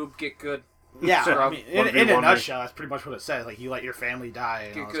dead. Noob, get good. yeah, Scrub. I mean, in a 1v1 me. nutshell, that's pretty much what it says. Like, you let your family die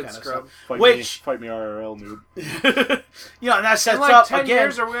and Get all good, this kind scrub. of stuff. Fight Which, me IRL noob. and that sets In like up, 10 again...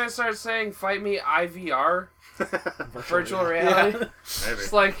 years, are we going to start saying, fight me IVR? Virtual reality? Maybe.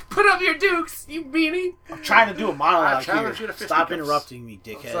 It's like, put up your dukes, you beanie. I'm trying to do a I monologue challenge here. you to Stop fisticuffs. interrupting me,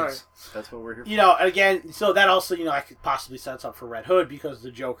 sorry. dickheads. That's what we're here for. Again, so that also, I could possibly sets up for Red Hood because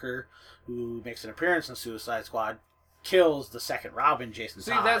the Joker, who makes an appearance in Suicide Squad, kills the second Robin, Jason See,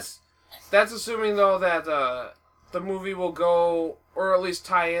 Todd. that's assuming, though, that the movie will go, or at least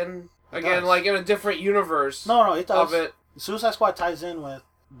tie in, again, does. like in a different universe No, it does. of it. Suicide Squad ties in with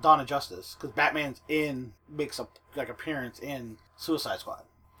Dawn of Justice because Batman's makes a appearance in Suicide Squad.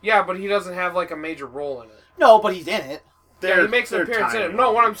 Yeah, but he doesn't have, like, a major role in it. No, but he's in it. Yeah, he makes an appearance in it. tying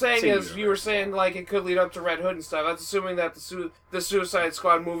No, what I'm up. saying Same is, you were universe. saying, like, it could lead up to Red Hood and stuff. That's assuming that the Suicide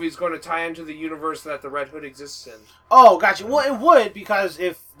Squad movie is going to tie into the universe that the Red Hood exists in. Oh, gotcha. Well, it would because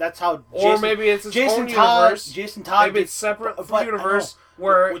if that's how Or maybe it's its Jason own Todd, universe. Jason Todd Maybe it's gets separate but- from I universe know.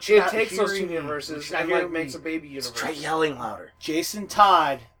 where Would you it not takes those two hearing me? Would universes you not and, hear like, makes me? a baby universe. Try yelling louder. Jason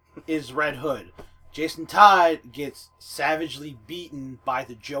Todd is Red Hood. Jason Todd gets savagely beaten by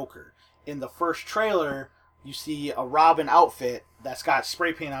the Joker. In the first trailer, you see a Robin outfit that's got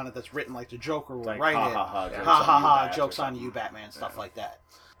spray paint on it that's written like the Joker would Like, write ha, it. ha, ha, jokes Ha on ha you, ha, Bat, jokes or on something. you, Batman, stuff like that.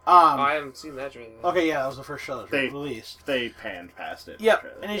 Oh, I haven't seen that trailer. Okay, yeah, that was the first trailer They- released. They panned past it. in the Yep,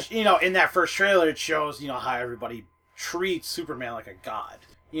 trailer. and it's, in that first trailer, it shows how everybody treats Superman like a god.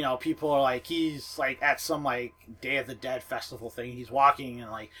 People are like, he's like at some like Day of the Dead festival thing. He's walking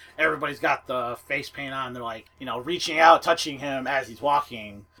and like everybody's got the face paint on. They're like, reaching out, touching him as he's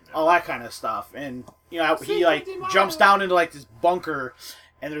walking, all that kind of stuff. And he like jumps down into like this bunker,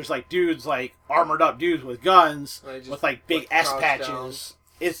 and there's like dudes like armored up dudes with guns Like, just, with like big like, S crouched patches.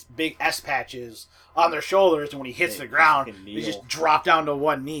 It's big S patches on their shoulders, and when he hits They the ground, fucking they kneel. just drop down to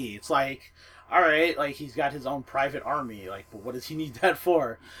one knee. It's like, all right, like he's got his own private army. Like, but what does he need that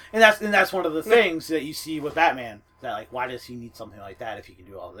for? And that's one of the things that you see with Batman. That like, why does he need something like that if he can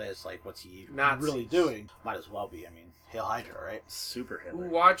do all this? Like, what's he Nazis. really doing? Might as well be. I mean, Hail Hydra, right? Super Who Hitler.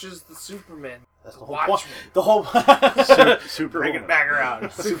 watches the Superman? That's the whole Watchmen. point. The whole Super bring it back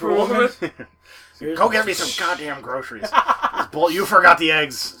around. Superwoman? Go get me some goddamn groceries. This You forgot the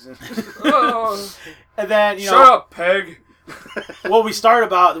eggs. And then, Shut up, Peg. What we started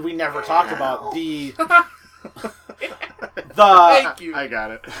about, we never talked about, the... Thank you. I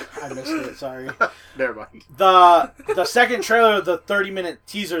got it. I missed it, sorry. Never mind. The second trailer, the 30-minute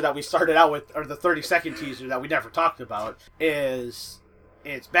teaser that we started out with, or the 30-second teaser that we never talked about, it's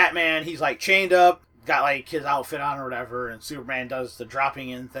Batman, he's like chained up, got like his outfit on or whatever, and Superman does the dropping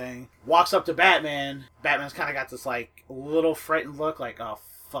in thing, walks up to Batman, Batman's kind of got this like little frightened look, like, oh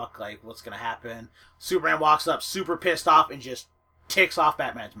fuck, like what's gonna happen? Superman walks up super pissed off and just takes off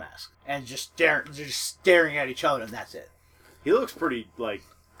Batman's mask, and just staring at each other, and that's it. He looks pretty, like,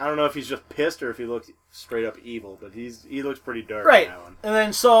 I don't know if he's just pissed or if he looks straight up evil, but he looks pretty dark Right. in that one. And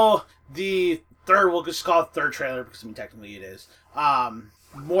then so the third, we'll just call it third trailer because I mean technically it is.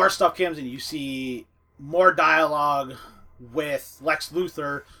 More stuff comes and you see more dialogue with Lex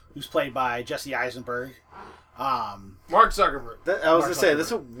Luthor, who's played by Jesse Eisenberg. Mark Zuckerberg. I was gonna say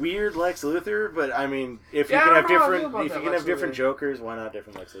that's a weird Lex Luthor, but I mean, if you can have different Jokers, why not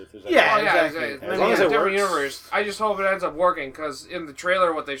different Lex Luthors? Yeah, exactly. As long as it different works. universe. I just hope it ends up working because in the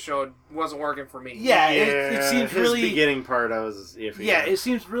trailer, what they showed wasn't working for me. Yeah, it seems his really beginning part. I was iffy. Yeah, it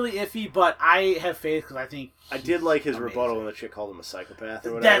seems really iffy, but I have faith because I think I did like his amazing. rebuttal when the chick called him a psychopath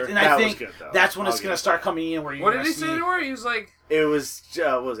or whatever. I think was good, though. that's when I'll it's give going it to start that. coming in where you. What did he say to her? He was like, It was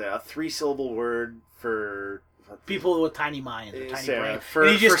what was that? A 3-syllable word for people with tiny minds, or tiny brains. for,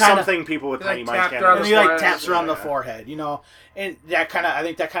 and he just for kinda, something people with He, tiny like, minds tapped can't her on and the he like forehead. taps her on the Yeah. forehead, you know, and that kind of I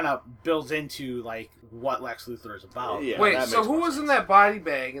think that kind of builds into like what Lex Luthor is about. Yeah, wait, that so makes who more was sense. in that body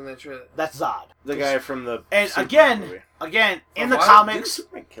bag in the trailer? That's Zod. The guy from the And Superman movie. again, in From the what? Didn't comics,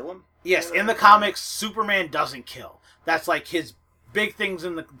 Superman kill him? yes, in the comics, Superman doesn't kill. That's like his big thing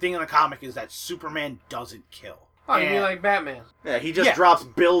in the comic is that Superman doesn't kill. Oh, you mean And- like Batman? Yeah, he just Yeah. drops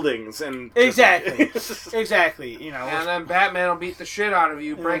buildings and Exactly, exactly. You know, And then Batman will beat the shit out of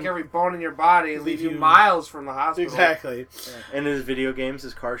you, break every bone in your body, and leave you you- miles from the hospital. exactly. in his video games,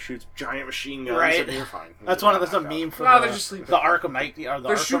 his car shoots giant machine guns. Right. And you're fine. That's a meme for No, the, they're just sleeping. the Arkham Knight or the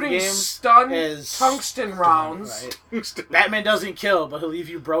They're Arkham shooting games. stun is tungsten rounds. Right. Batman doesn't kill, but he'll leave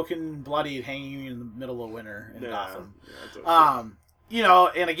you broken, bloody, and hanging you in the middle of winter in Yeah. Gotham. Yeah, that's okay. You know,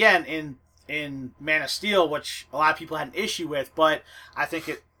 and again in Man of Steel, which a lot of people had an issue with, but I think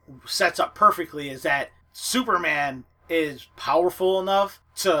it sets up perfectly, is that Superman is powerful enough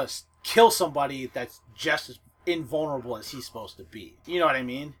to kill somebody that's just as invulnerable as he's supposed to be. You know what I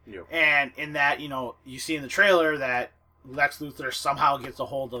mean? Yep. And in that, you know, you see in the trailer that Lex Luthor somehow gets a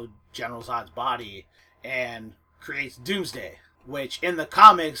hold of General Zod's body and creates Doomsday, which in the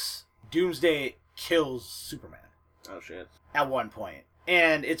comics, Doomsday kills Superman Oh shit. at one point.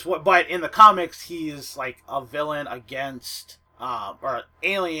 And but in the comics, he's like a villain against, or an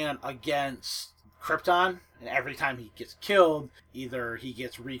alien against Krypton. And every time he gets killed, either he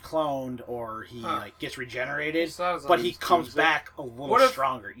gets recloned or he like gets regenerated. It's not as But he like comes Doomsday. back a little What if-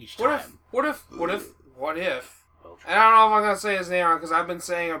 stronger each What time. if? And I don't know if I'm gonna say his name wrong because I've been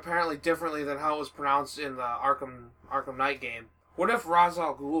saying apparently differently than how it was pronounced in the Arkham Knight game. What if Ra's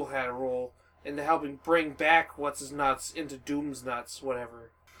al Ghul had a role into helping bring back what's his nuts into Doom's nuts, whatever?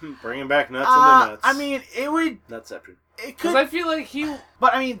 Bringing back nuts into nuts. I mean, it would. Nutception. It Because could. I feel like he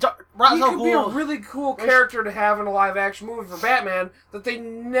But I mean, Ra's al could be a Ghul, really cool character to have in a live action movie for Batman that they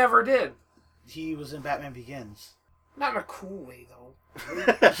never did. he was in Batman Begins. Not in a cool way though.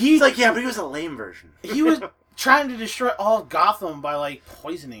 He's like, yeah, but he was a lame version. He was trying to destroy all of Gotham by like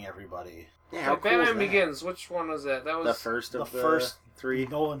poisoning everybody. Yeah, how Like, cool is Batman that? Begins. Which one was that? That was The first of The the first three.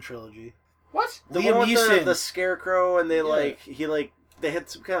 Nolan trilogy. What? The Liam one with Neeson. the scarecrow, and they they had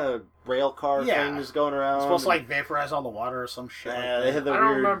some kind of rail car Yeah. thing just going around. supposed to like vaporize all the water or some shit. Yeah, like they that. had the I weird.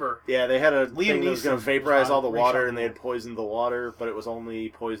 don't remember. Yeah, they had a Liam thing that was going Neeson to vaporize was all the on water, Rachel and they had Gould. poisoned the water, but it was only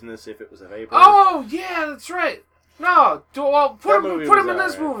poisonous if it was a vapor. Oh yeah, that's right. No, put That him movie in was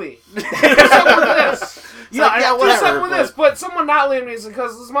this alright. movie. Do something with this. Yeah, Do something with this, but someone not Liam Neeson,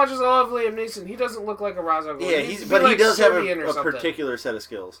 because as much as I love Liam Neeson, he doesn't look like a Ra's al Ghul. Yeah, needs to be but he like does have Serbian or a something. particular set of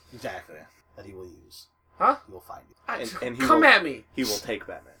skills. Exactly. That he will use. Huh? He will find it. And he Come will- at me. He will take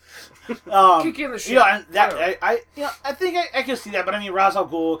Batman. Kick you in the shit. Yeah, and that Whatever. I think I can see that, but I mean, Ra's al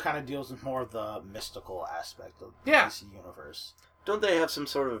Ghul kind of deals with more of the mystical aspect of the Yeah. DC universe. Don't they have some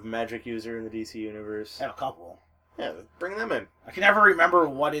sort of magic user in the DC universe? I have a couple. Yeah, bring them in. I can never remember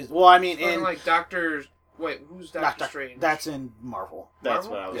what is. Well, I mean, Something in like Doctor. Wait, who's Doctor Strange? that's in Marvel. That's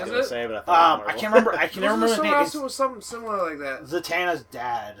Marvel? what I was Is going to it? say, but I thought I can't remember. I can never remember his someone name. else It's who was something similar like that. Zatanna's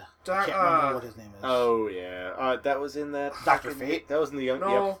dad. I can't remember what his name is. Oh, yeah. That was in that... Dr. Fate? That was in the Young...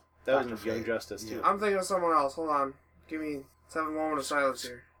 No. Yep, that was in Dr. Young Fate. Justice, too. Yeah. I'm thinking of someone else. Hold on. Let's have a moment of silence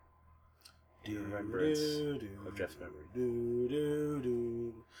here. Remembrance of Jeff's memory.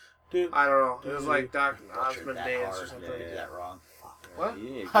 I don't know. It was like Dr. Osmond that Dance hard. or something. Yeah, I did that wrong. Fuck. What?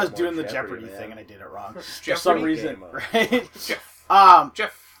 I was doing the Jeopardy thing and I did it wrong. For some Jeopardy? reason, right? Jeff.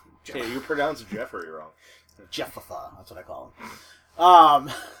 Jeff. Yeah, you pronounced Jeffrey wrong. Jeffatha, that's what I call him.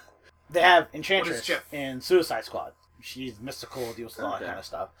 They have What is Enchantress Jeff? in Suicide Squad. She's mystical, deals with all that Okay. kind of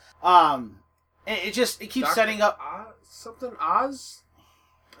stuff. And it keeps Dr. setting up. Something Oz?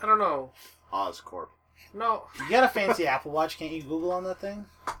 I don't know. Oscorp. No. You got a fancy Apple Watch? Can't you Google on that thing?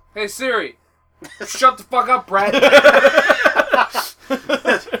 Hey Siri. Shut the fuck up, Brett.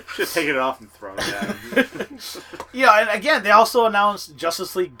 Should take it off and throw it down. Yeah, and again, they also announced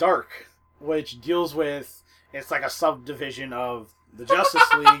Justice League Dark, which deals with, it's like a subdivision of the Justice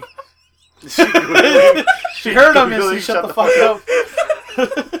League. She heard him and she shut the fuck up.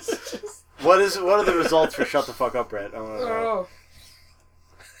 What are the results for Shut the Fuck Up, Brett? I I wanna don't know.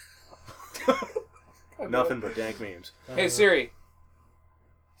 know. Nothing but dank memes. Hey Siri.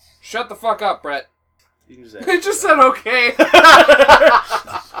 Shut the fuck up, Brett. You can just say It just said okay. nice.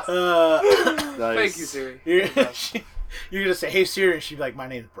 Thank you, Siri. You're gonna say, "Hey Siri," and she'd be like, "My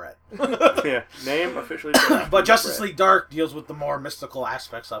name's Brett." Yeah, name officially. But Justice Brett. League Dark deals with the more mystical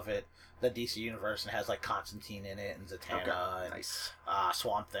aspects of it, the DC universe, and has like Constantine in it and Zatanna and Nice.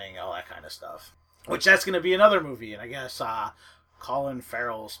 Swamp Thing, all that kind of stuff. Which that's gonna be another movie, and I guess Colin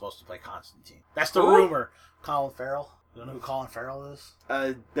Farrell is supposed to play Constantine. That's the Who? rumor. Colin Farrell. You don't know who Colin Farrell is?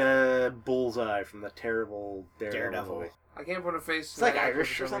 The Bullseye from the terrible Daredevil. movie. I can't put a face. It's to like that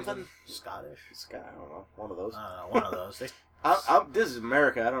Irish for or some something. reason. Scottish. I don't know. One of those. I don't know, one of those. This is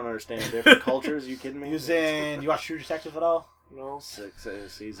America. I don't understand different cultures. Are you kidding me? He was in. You watch True Detective at all? No.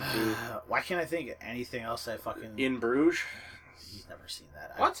 Season 2. Why can't I think of anything else that fucking? In Bruges. He's never seen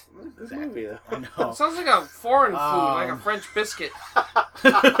that. What? Good Exactly. movie though. I know. It sounds like a foreign food, like a French biscuit.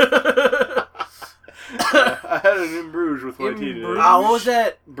 I had it in Bruges with my In tea today. Bruges? What was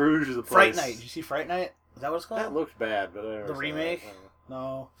that? Bruges is a place. Fright Night. Did you see Fright Night? Is that what it's called? That looked bad, but I never The saw remake? that. I don't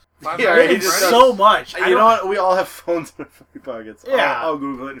know. No. Five Yeah, Nights he at just Freddy's? So much. You know what? We all have phones in our fucking pockets. Yeah. I'll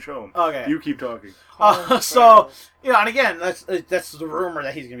Google it and show them. Okay. You keep talking. So and again, that's the rumor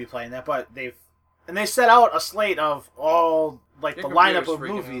that he's gonna be playing that, but they set out a slate of all like Your the lineup computer's of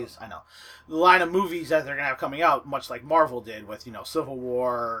freaking movies. I know the line of movies that they're gonna have coming out, much like Marvel did with Civil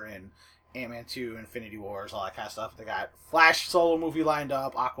War and Ant-Man 2, Infinity Wars, all that kind of stuff. They got Flash solo movie lined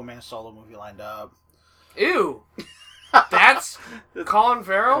up, Aquaman solo movie lined up. Ew. That's Colin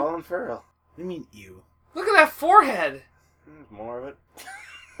Farrell? Colin Farrell. What do you mean you? Look at that forehead. More of it.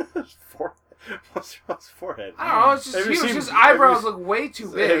 What's wrong with his forehead? I don't know, it's just Have you huge. seen- His have you eyebrows seen- look way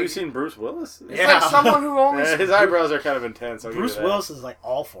too Have you big. seen Bruce Willis? It's like someone who only... His eyebrows are kind of intense. I'll give Bruce you that. Willis is like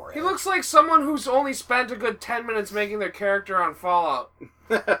all for it. He looks like someone who's only spent a good 10 minutes making their character on Fallout.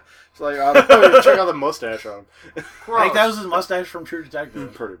 It's like, I don't know, check out the mustache on him. like Gross. that was his mustache from True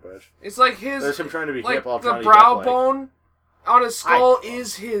Detective. Pretty much. It's like his... There's him trying to be like hip while the trying to brow be bone on his skull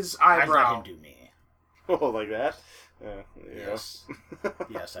is his I'd eyebrow. let him do me. Oh, like that? Yeah. Yes.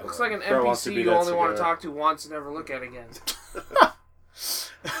 Yes, I Looks would. like an Bro wants to NPC be you that only want to cigar. talk to once and never look at again.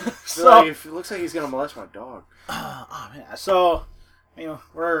 So, It looks like he's gonna molest my dog. oh man, so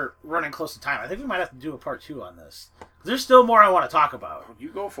we're running close to time. I think we might have to do a part 2 on this. There's still more I want to talk about. You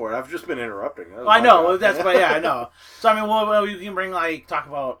go for it. I've just been interrupting. That was I my know job. that's, but yeah, I know. So I mean, well, you can bring talk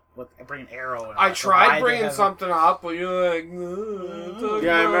about bring Arrow. And I why tried they bringing haven't- something up, but you're like, talk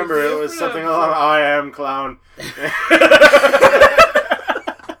Yeah, I about remember it was different something along I am clown.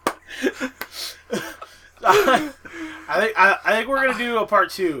 I think we're gonna do a part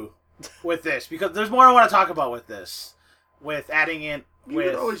 2 with this because there's more I want to talk about with this, with adding in You with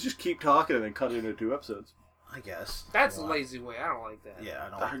could always just keep talking and then cut it into 2 episodes. I guess That's a Yeah. lazy way. I don't like that. Yeah, I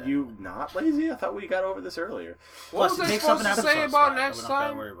don't like Are that. you not lazy? I thought we got over this earlier. What Plus, was it I takes up supposed an to say episode about spot that next we don't gotta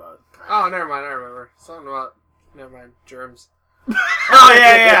time? worry about. Oh, never mind. I remember. Something about... Never mind. Germs. Oh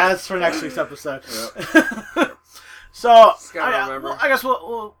yeah, that's for next week's episode. So Just gotta remember. I guess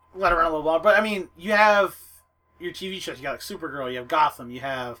we'll let it run a little longer. But I mean, you have your TV shows. You got like Supergirl, you have Gotham, you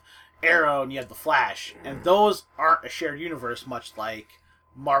have Arrow, and you have the Flash, and those aren't a shared universe, much like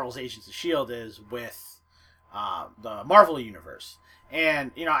Marvel's Agents of Shield is with the Marvel universe.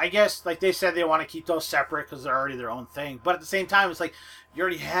 And I guess like they said they want to keep those separate because they're already their own thing. But at the same time, it's like you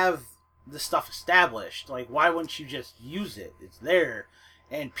already have this stuff established. Like, why wouldn't you just use it? It's there.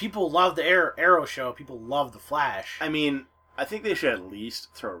 And people love the Arrow show. People love the Flash. I mean, I think they should at least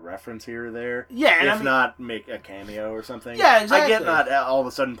throw a reference here or there. Yeah, and if I mean- not, make a cameo or something. Yeah, exactly. I get not all of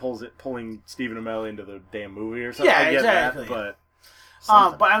a sudden pulling Stephen Amell into the damn movie or something. Yeah, I get exactly. that, but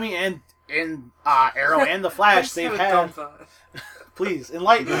something. But I mean, in Arrow and the Flash, Just they've had a dumb had thought. Please,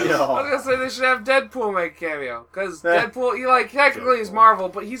 enlighten me. I was gonna say they should have Deadpool make a cameo. Because Deadpool, he like, technically is Marvel,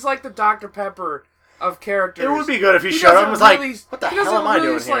 but he's like the Dr. Pepper of characters. It would be good if he showed up and was like, what the hell am I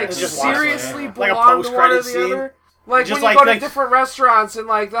doing here? here? Like, just seriously like a belong to one or post-credit the scene. other. Like Just when you like- go to different restaurants and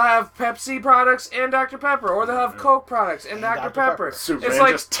like they'll have Pepsi products and Dr. Pepper, or they'll have Coke products and Dr. Pepper. Superman It's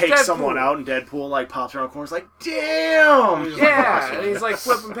like just takes Deadpool. someone out and Deadpool like pops around the corner. It's like, damn. Yeah, and he's like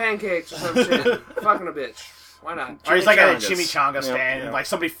flipping pancakes or some shit. Fucking a bitch. Why not? Or he's like at a Chimichangas. chimichanga stand, Yep. and like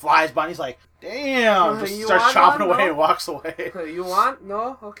somebody flies by, and he's like, "Damn!" Just You starts want chopping one? away No? and walks away. You want?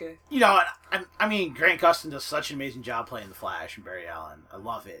 No? Okay. You know, I mean, Grant Gustin does such an amazing job playing the Flash and Barry Allen. I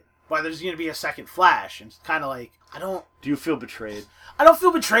love it. But there's going to be a second Flash, and it's kind of like Do you feel betrayed? I don't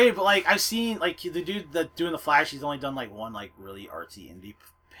feel betrayed, but like I've seen like the dude that doing the Flash, he's only done like one like really artsy indie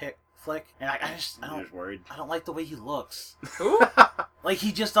flick, and I You're just worried. don't like the way he looks. Who? Like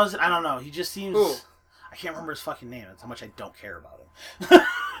he just doesn't. I don't know. He just seems. Who? I can't remember his fucking name. That's how much I don't care about him.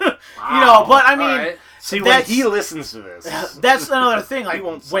 You know, but I mean, Alright. See, when that's- he listens to this, that's another thing. Like He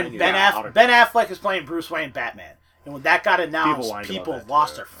won't when sign you Ben out. Affleck is playing Bruce Wayne Batman, and when that got announced, whined about people that,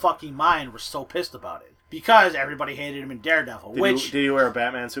 lost too. their fucking mind. Were so pissed about it because everybody hated him in Daredevil. did he wear a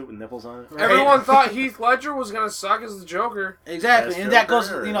Batman suit with nipples on it? Right. Everyone thought Heath Ledger was gonna suck as the Joker. Exactly, Best and that goes.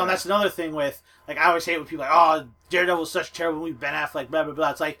 Joker, You know, or- that's another thing with like I always hate when people are like, oh, Daredevil's such a terrible movie. Ben Affleck, blah blah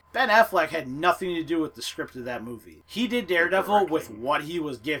blah. It's like Ben Affleck had nothing to do with the script of that movie. He did Daredevil with what he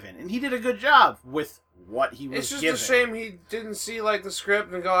was given, and he did a good job with what he was It's just given. a shame he didn't see like the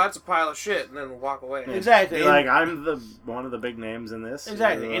script and go, "That's a pile of shit," and then walk away. Exactly. Be like, I'm one of the big names in this.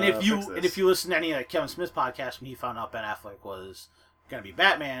 Exactly, and fix this. if you listen to any of Kevin Smith's podcast when he found out Ben Affleck was going to be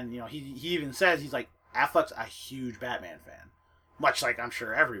Batman, you know he even says he's like Affleck's a huge Batman fan, much like I'm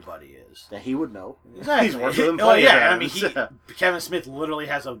sure everybody is. that he would know. Exactly. He's worked with him Oh plenty of yeah, I mean times. Kevin Smith literally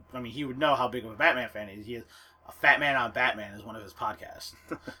has a. I mean he would know how big of a Batman fan he is. He is a Fat Man on Batman is one of his podcasts.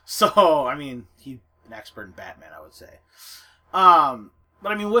 So I mean he's an expert in Batman, I would say.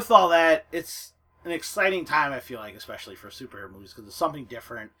 But I mean with all that, it's an exciting time. I feel like, especially for superhero movies, because it's something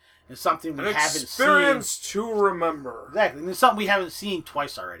different. It's something we An haven't experience seen. to remember. Exactly, and it's something we haven't seen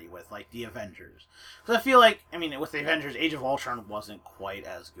twice already with like the Avengers. Because I feel like, I mean, with the Avengers, Age of Ultron wasn't quite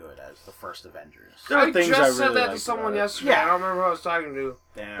as good as the first Avengers. There are I things just I said really that to liked someone about it. yesterday. Yeah. I don't remember who I was talking to,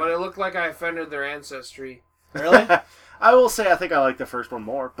 Damn. but it looked like I offended their ancestry. Really? I will say I think I like the first one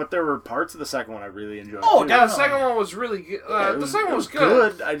more, but there were parts of the second one I really enjoyed. Oh, too. Yeah, the Definitely. second one was really good. Yeah, it The second one was it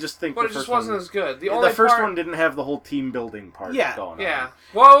good, I just think but the it just first wasn't one, as good. The the first part, one didn't have the whole team building part Yeah. going on. Yeah.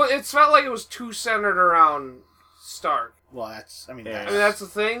 Well, it felt like it was too centered around Stark. Well, that's, I mean, Yeah. I mean, that's the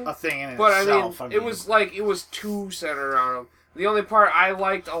thing. a thing in But I mean, itself. it was like it was too centered around him. The only part I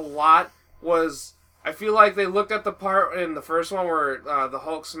liked a lot was I feel like they looked at the part in the first one where the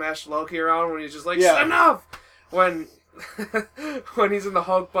Hulk smashed Loki around when he's just like, Yeah. enough! When when he's in the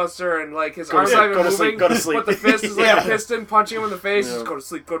Hulkbuster and like his Go to arms sleep, not even go to moving, sleep, go to sleep. but the fist is like Yeah. a piston punching him in the face. Yeah. Just go to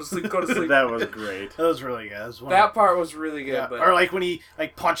sleep, go to sleep, go to sleep. that was great. That was really good. That, was one That of, part was really good. yeah. But Or like when he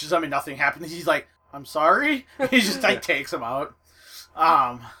like punches him and nothing happens, he's like, "I'm sorry." He just like takes him out.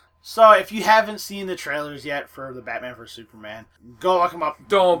 So if you haven't seen the trailers yet for the Batman vs Superman, go look them up.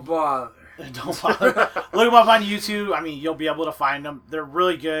 don't bother. Don't bother. Look them up on YouTube. I mean, you'll be able to find them. They're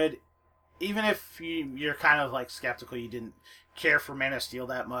really good. Even if you're kind of like skeptical, you didn't care for Man of Steel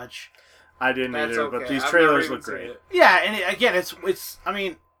that much. I didn't That's either, okay. but these I've trailers never look even seen great. it. Yeah, and again, it's. I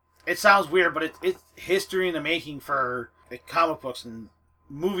mean, it sounds weird, but it's history in the making for like, comic books and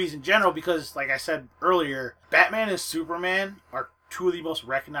movies in general. Because, like I said earlier, Batman and Superman are two of the most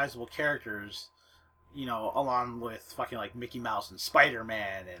recognizable characters. You know, along with fucking like Mickey Mouse and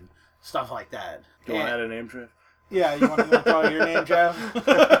Spider-Man and stuff like that. Do you want to add a name, Trev? Yeah, you want to throw your name, Jeff?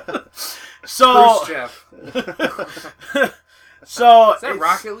 So, Bruce Jeff. so Is that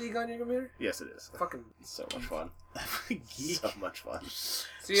Rocket League on your computer? Yes, it is. Fucking It's so much fun. Geek. So much fun.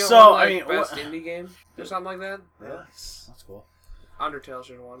 see it So, won, like, I mean, best what- indie game or something like that. Yes. That's cool. Undertale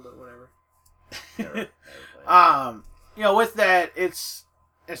should have won, but whatever. You know, with that, it's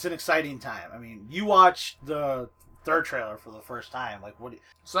an exciting time. I mean, you watched the third trailer for the first time. Like, what?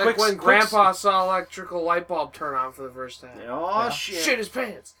 It's like Quick- when quick- Grandpa saw electrical light bulb turn on for the first time. Oh, Yeah. shit. Shit his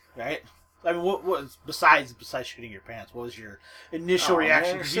pants. Right? I mean, what besides shooting your pants? What was your initial Oh,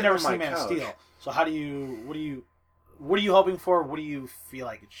 reaction? man, Because you sitting never on seen my Man of couch. Steel. So what are you hoping for? What do you feel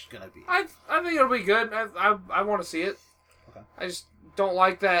like it's gonna be? I think it'll be good. I want to see it. Okay. I just don't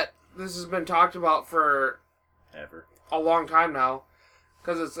like that this has been talked about for Ever. a long time now.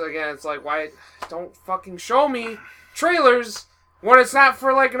 Because it's like, why don't fucking show me trailers when it's not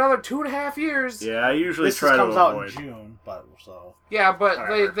for like another 2.5 years. Yeah, I usually This try to comes out in avoid. June, but so Yeah, but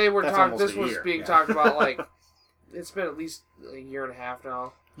Whatever. they were That's talking. almost This a was year. being Yeah. talked about like it's been at least a year and a half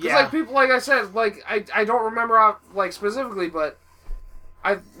now. Yeah. Like people, like I said, like I don't remember like specifically, but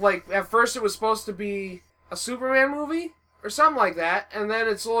I like at first it was supposed to be a Superman movie or something like that, and then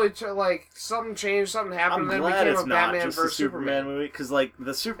it slowly like something changed, something happened, and then it became a Batman versus Superman movie because like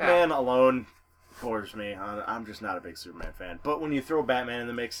the Superman alone bores me. I'm just not a big Superman fan. But when you throw Batman in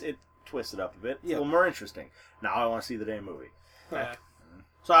the mix, it twists it up a bit. It's a little more interesting. Now I want to see the damn movie. Yeah.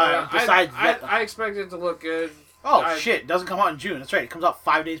 So besides I expect it to look good. Oh shit! It doesn't come out in June. That's right. It comes out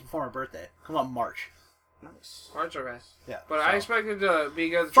 5 days before my birthday. It comes out in March. Nice. March, okay. Yeah. But I expect it to be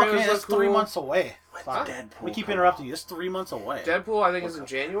good. The Fucking, trailers it's look 3 cool. months away. Deadpool. We keep interrupting you. It's 3 months away. Deadpool, I think, is in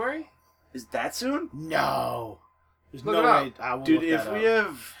January. Is that soon? No. There's Look no it up. way. I will Dude, look that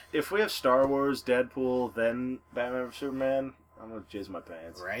up. if we have Star Wars, Deadpool, then Batman vs Superman, I'm gonna jizz my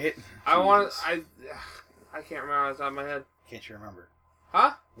pants. Right? I can't remember off the top of my head. Can't you remember?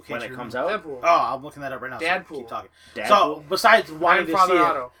 Huh? Well, When can't it you comes remember? out? Deadpool. Oh, I'm looking that up right now. Deadpool. So keep talking. Deadpool? So, besides wanting to see Grandfather it,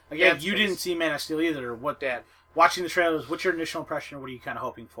 Auto. again, Dead you Space. didn't see Man of Steel either. What? Dad. Watching the trailers, what's your initial impression? What are you kind of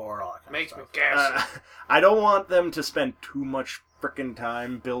hoping for? All that kind Makes of me stuff. gas. I don't want them to spend too much frickin'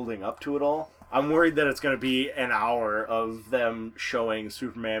 time building up to it all. I'm worried that it's going to be an hour of them showing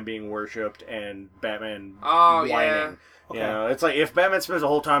Superman being worshipped and Batman whining. Yeah. Okay. You know, it's like if Batman spends the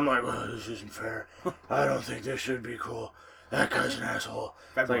whole time like, oh, this isn't fair. I don't think this should be cool. That guy's an asshole.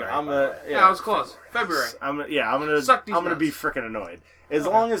 It's like, February, Yeah, I was close. February. I'm Suck these gonna be nuts. freaking annoyed. As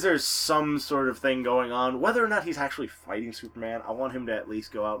long as there's some sort of thing going on, whether or not he's actually fighting Superman, I want him to at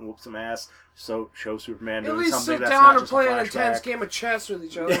least go out and whoop some ass. So show Superman At doing least something sit that's down not and just play a an intense flashback. game of chess with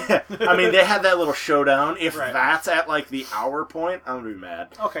each other. I mean, they had that little showdown. If Right. that's at like the hour point, I'm gonna be mad.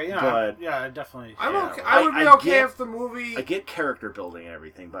 Okay, yeah, But- yeah, definitely. I'm Yeah. okay. I would be I okay get- if the movie. I get character building and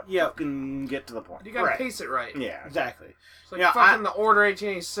everything, but Yeah. fucking get to the point. You gotta Right. pace it right. Yeah, Exactly. It's like Yeah, fucking the Order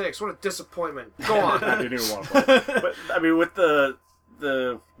 1886. What a disappointment. Go on. I didn't even want to play. But I mean, with the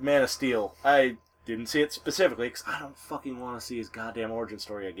Man of Steel, I didn't see it specifically because I don't fucking want to see his goddamn origin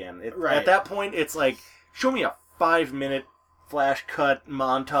story again. Right. At that point, it's like, show me a 5-minute flash cut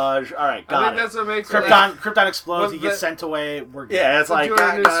montage. All right, I got think it. that's what makes Krypton explodes. But He gets the- sent away. We're good. Yeah, it's They're like doing a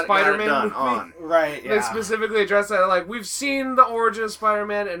got new it Spider-Man done. movie. On. Right. They Yeah. specifically address that. Like, we've seen the origin of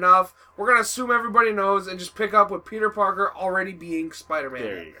Spider-Man enough. We're gonna assume everybody knows and just pick up with Peter Parker already being Spider-Man.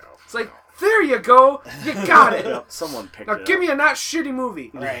 There you go. It's like, there you go. You got it. Yep, someone picked Now it give up. me a not shitty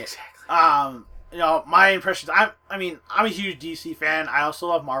movie. Right. Exactly. You know, my impressions. I mean, I'm a huge DC fan. I also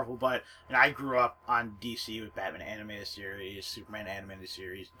love Marvel, but I grew up on DC with Batman animated series, Superman animated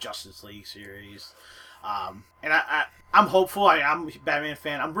series, Justice League series, and I'm hopeful. I'm a Batman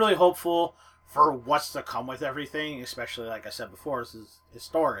fan. I'm really hopeful for what's to come with everything. Especially, like I said before, this is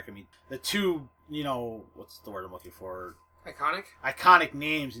historic. I mean, the two, what's the word I'm looking for? Iconic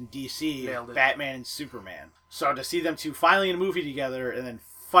names in DC, Nailed it. Batman and Superman. So to see them two finally in a movie together and then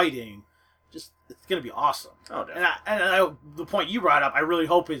fighting, it's gonna be awesome. Oh, And the point you brought up, I really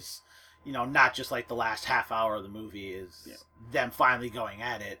hope it's not just like the last half hour of the movie is them finally going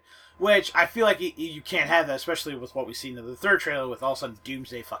at it. Which I feel like you can't have that, especially with what we've seen in the third trailer. With all of a sudden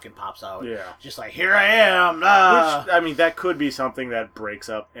Doomsday fucking pops out, Yeah. just like here I am. Ah. Which, I mean, that could be something that breaks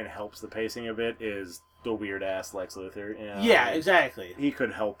up and helps the pacing a bit, is the weird-ass Lex Luthor. Yeah, exactly. He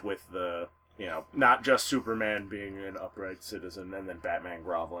could help with the, not just Superman being an upright citizen and then Batman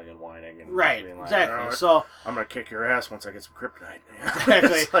groveling and whining. And Right, being like, exactly. "Oh, So I'm going to kick your ass once I get some kryptonite.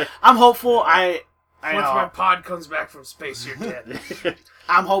 exactly. It's like- I'm hopeful. I Once know. my pod comes back from space, you're dead.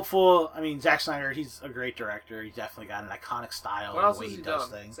 I'm hopeful. I mean, Zack Snyder, he's a great director. He's definitely got an iconic style What in else the way has he he does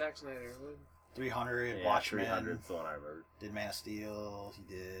done? things. Zack Snyder. 300, Yeah, Watchmen, 300's the one I remember. did Man of Steel,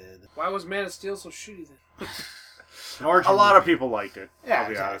 he did... Why was Man of Steel so shitty then? an origin A lot of movie. people liked it. Yeah, I'll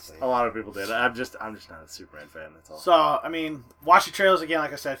be honest. exactly. A lot of people did. I'm just not a Superman fan. That's all. So, I mean, watch the trailers again,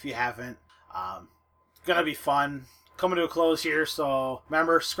 like I said, if you haven't. It's going to be fun. Coming to a close here, so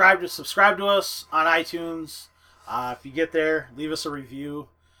remember, subscribe to us on iTunes. If you get there, leave us a review.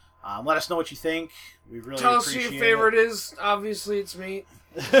 Let us know what you think. We really Tell us who appreciate your favorite is. Obviously, it's me.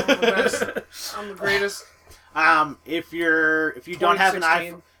 I'm the best. I'm the greatest. If you don't have an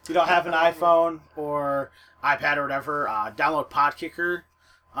 2016. iPhone, if you don't have an iPhone or iPad or whatever, download Podkicker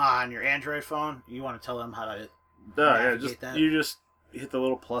on your Android phone. You want to tell them how to navigate that? You just hit the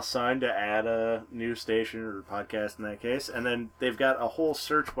little plus sign to add a new station or podcast in that case, and then they've got a whole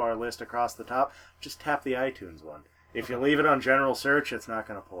search bar list across the top. Just tap the iTunes one. If you leave it on general search, it's not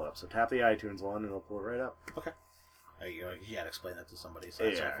going to pull it up. So tap the iTunes one, and it'll pull it right up. Okay. There you go. You had to explain that to somebody, so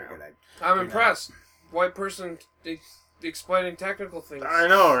that's why I figured I'd... I'm impressed. White person explaining technical things. I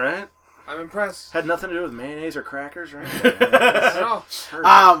know, right? I'm impressed. Had nothing to do with mayonnaise or crackers, right? I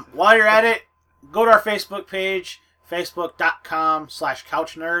know. While you're at it, go to our Facebook page,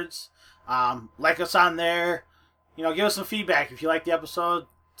 facebook.com/couchnerds. Like us on there. Give us some feedback. If you like the episode,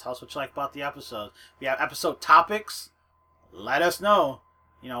 tell us what you like about the episode. If you have episode topics, let us know.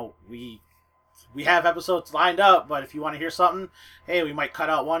 We have episodes lined up, but if you want to hear something, hey, we might cut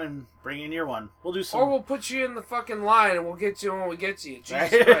out one and bring in your one. We'll do some. Or we'll put you in the fucking line and we'll get to you when we get to you.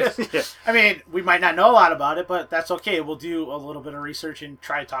 Jesus Right? Christ. I mean, we might not know a lot about it, but that's okay. We'll do a little bit of research and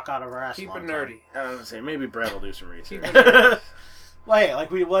try to talk out of our ass. Keep a it long nerdy. I was gonna say maybe Brett will do some research. Well, hey,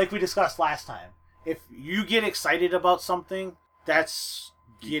 like we discussed last time. If you get excited about something, that's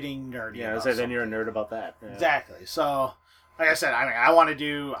getting nerdy. Yeah, about then something. you're a nerd about that. Yeah. Exactly. So, like I said, I want to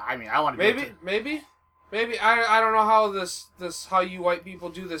do. Maybe I don't know how how you white people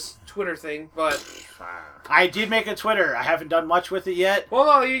do this Twitter thing, but I did make a Twitter. I haven't done much with it yet. well,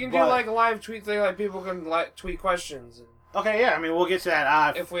 no, you can do like a live tweet thing, like people can tweet questions. Okay, yeah. I mean, we'll get to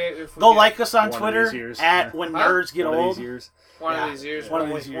that. If we go like us on one of Twitter these years. at When Nerds Get One Old. of these years. One Yeah. of these years. One of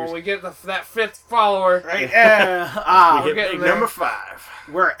when these we- years. When we get that 5th follower. Right? We hit getting big there. number 5.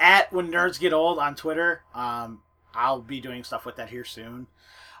 We're at When Nerds Get Old on Twitter. I'll be doing stuff with that here soon.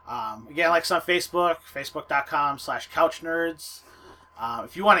 Again, like us on Facebook, facebook.com/couchnerds.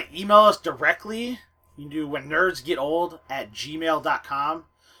 If you want to email us directly, you can do whennerdsgetold@gmail.com.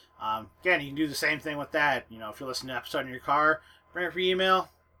 Again, you can do the same thing with that. If you're listening to an episode in your car, bring it for email,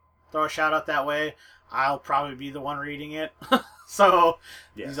 throw a shout out that way. I'll probably be the one reading it. So,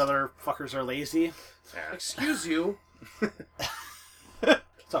 These other fuckers are lazy. Yeah. Excuse you.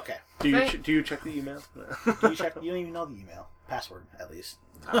 It's okay. Do you check the email? Do you check? You don't even know the email password, at least.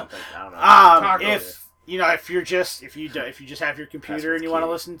 I don't know. If you just have your computer and you want to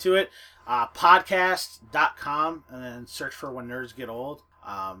listen to it, podcast.com and then search for When Nerds Get Old.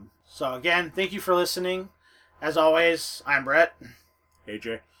 So again, thank you for listening. As always, I'm Brett.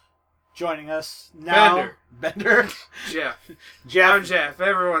 AJ. Joining us now, Bender. Jeff. Jeff. I'm Jeff.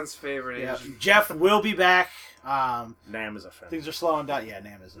 Everyone's favorite. Yeah, Asian. Jeff will be back. Nam is offended. Things are slowing down. Yeah,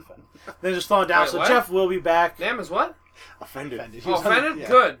 Nam is offended. Things are slowing down, Wait, so what? Jeff will be back. Name is what? Offended. He Oh, was offended? yeah.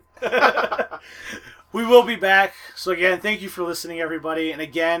 Good. We will be back. So again, thank you for listening, everybody. And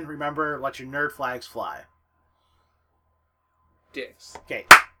again, remember, let your nerd flags fly. Dicks. Okay.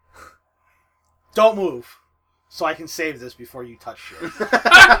 Don't move, so I can save this before you touch shit.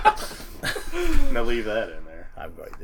 Now leave that in there. I'm going to.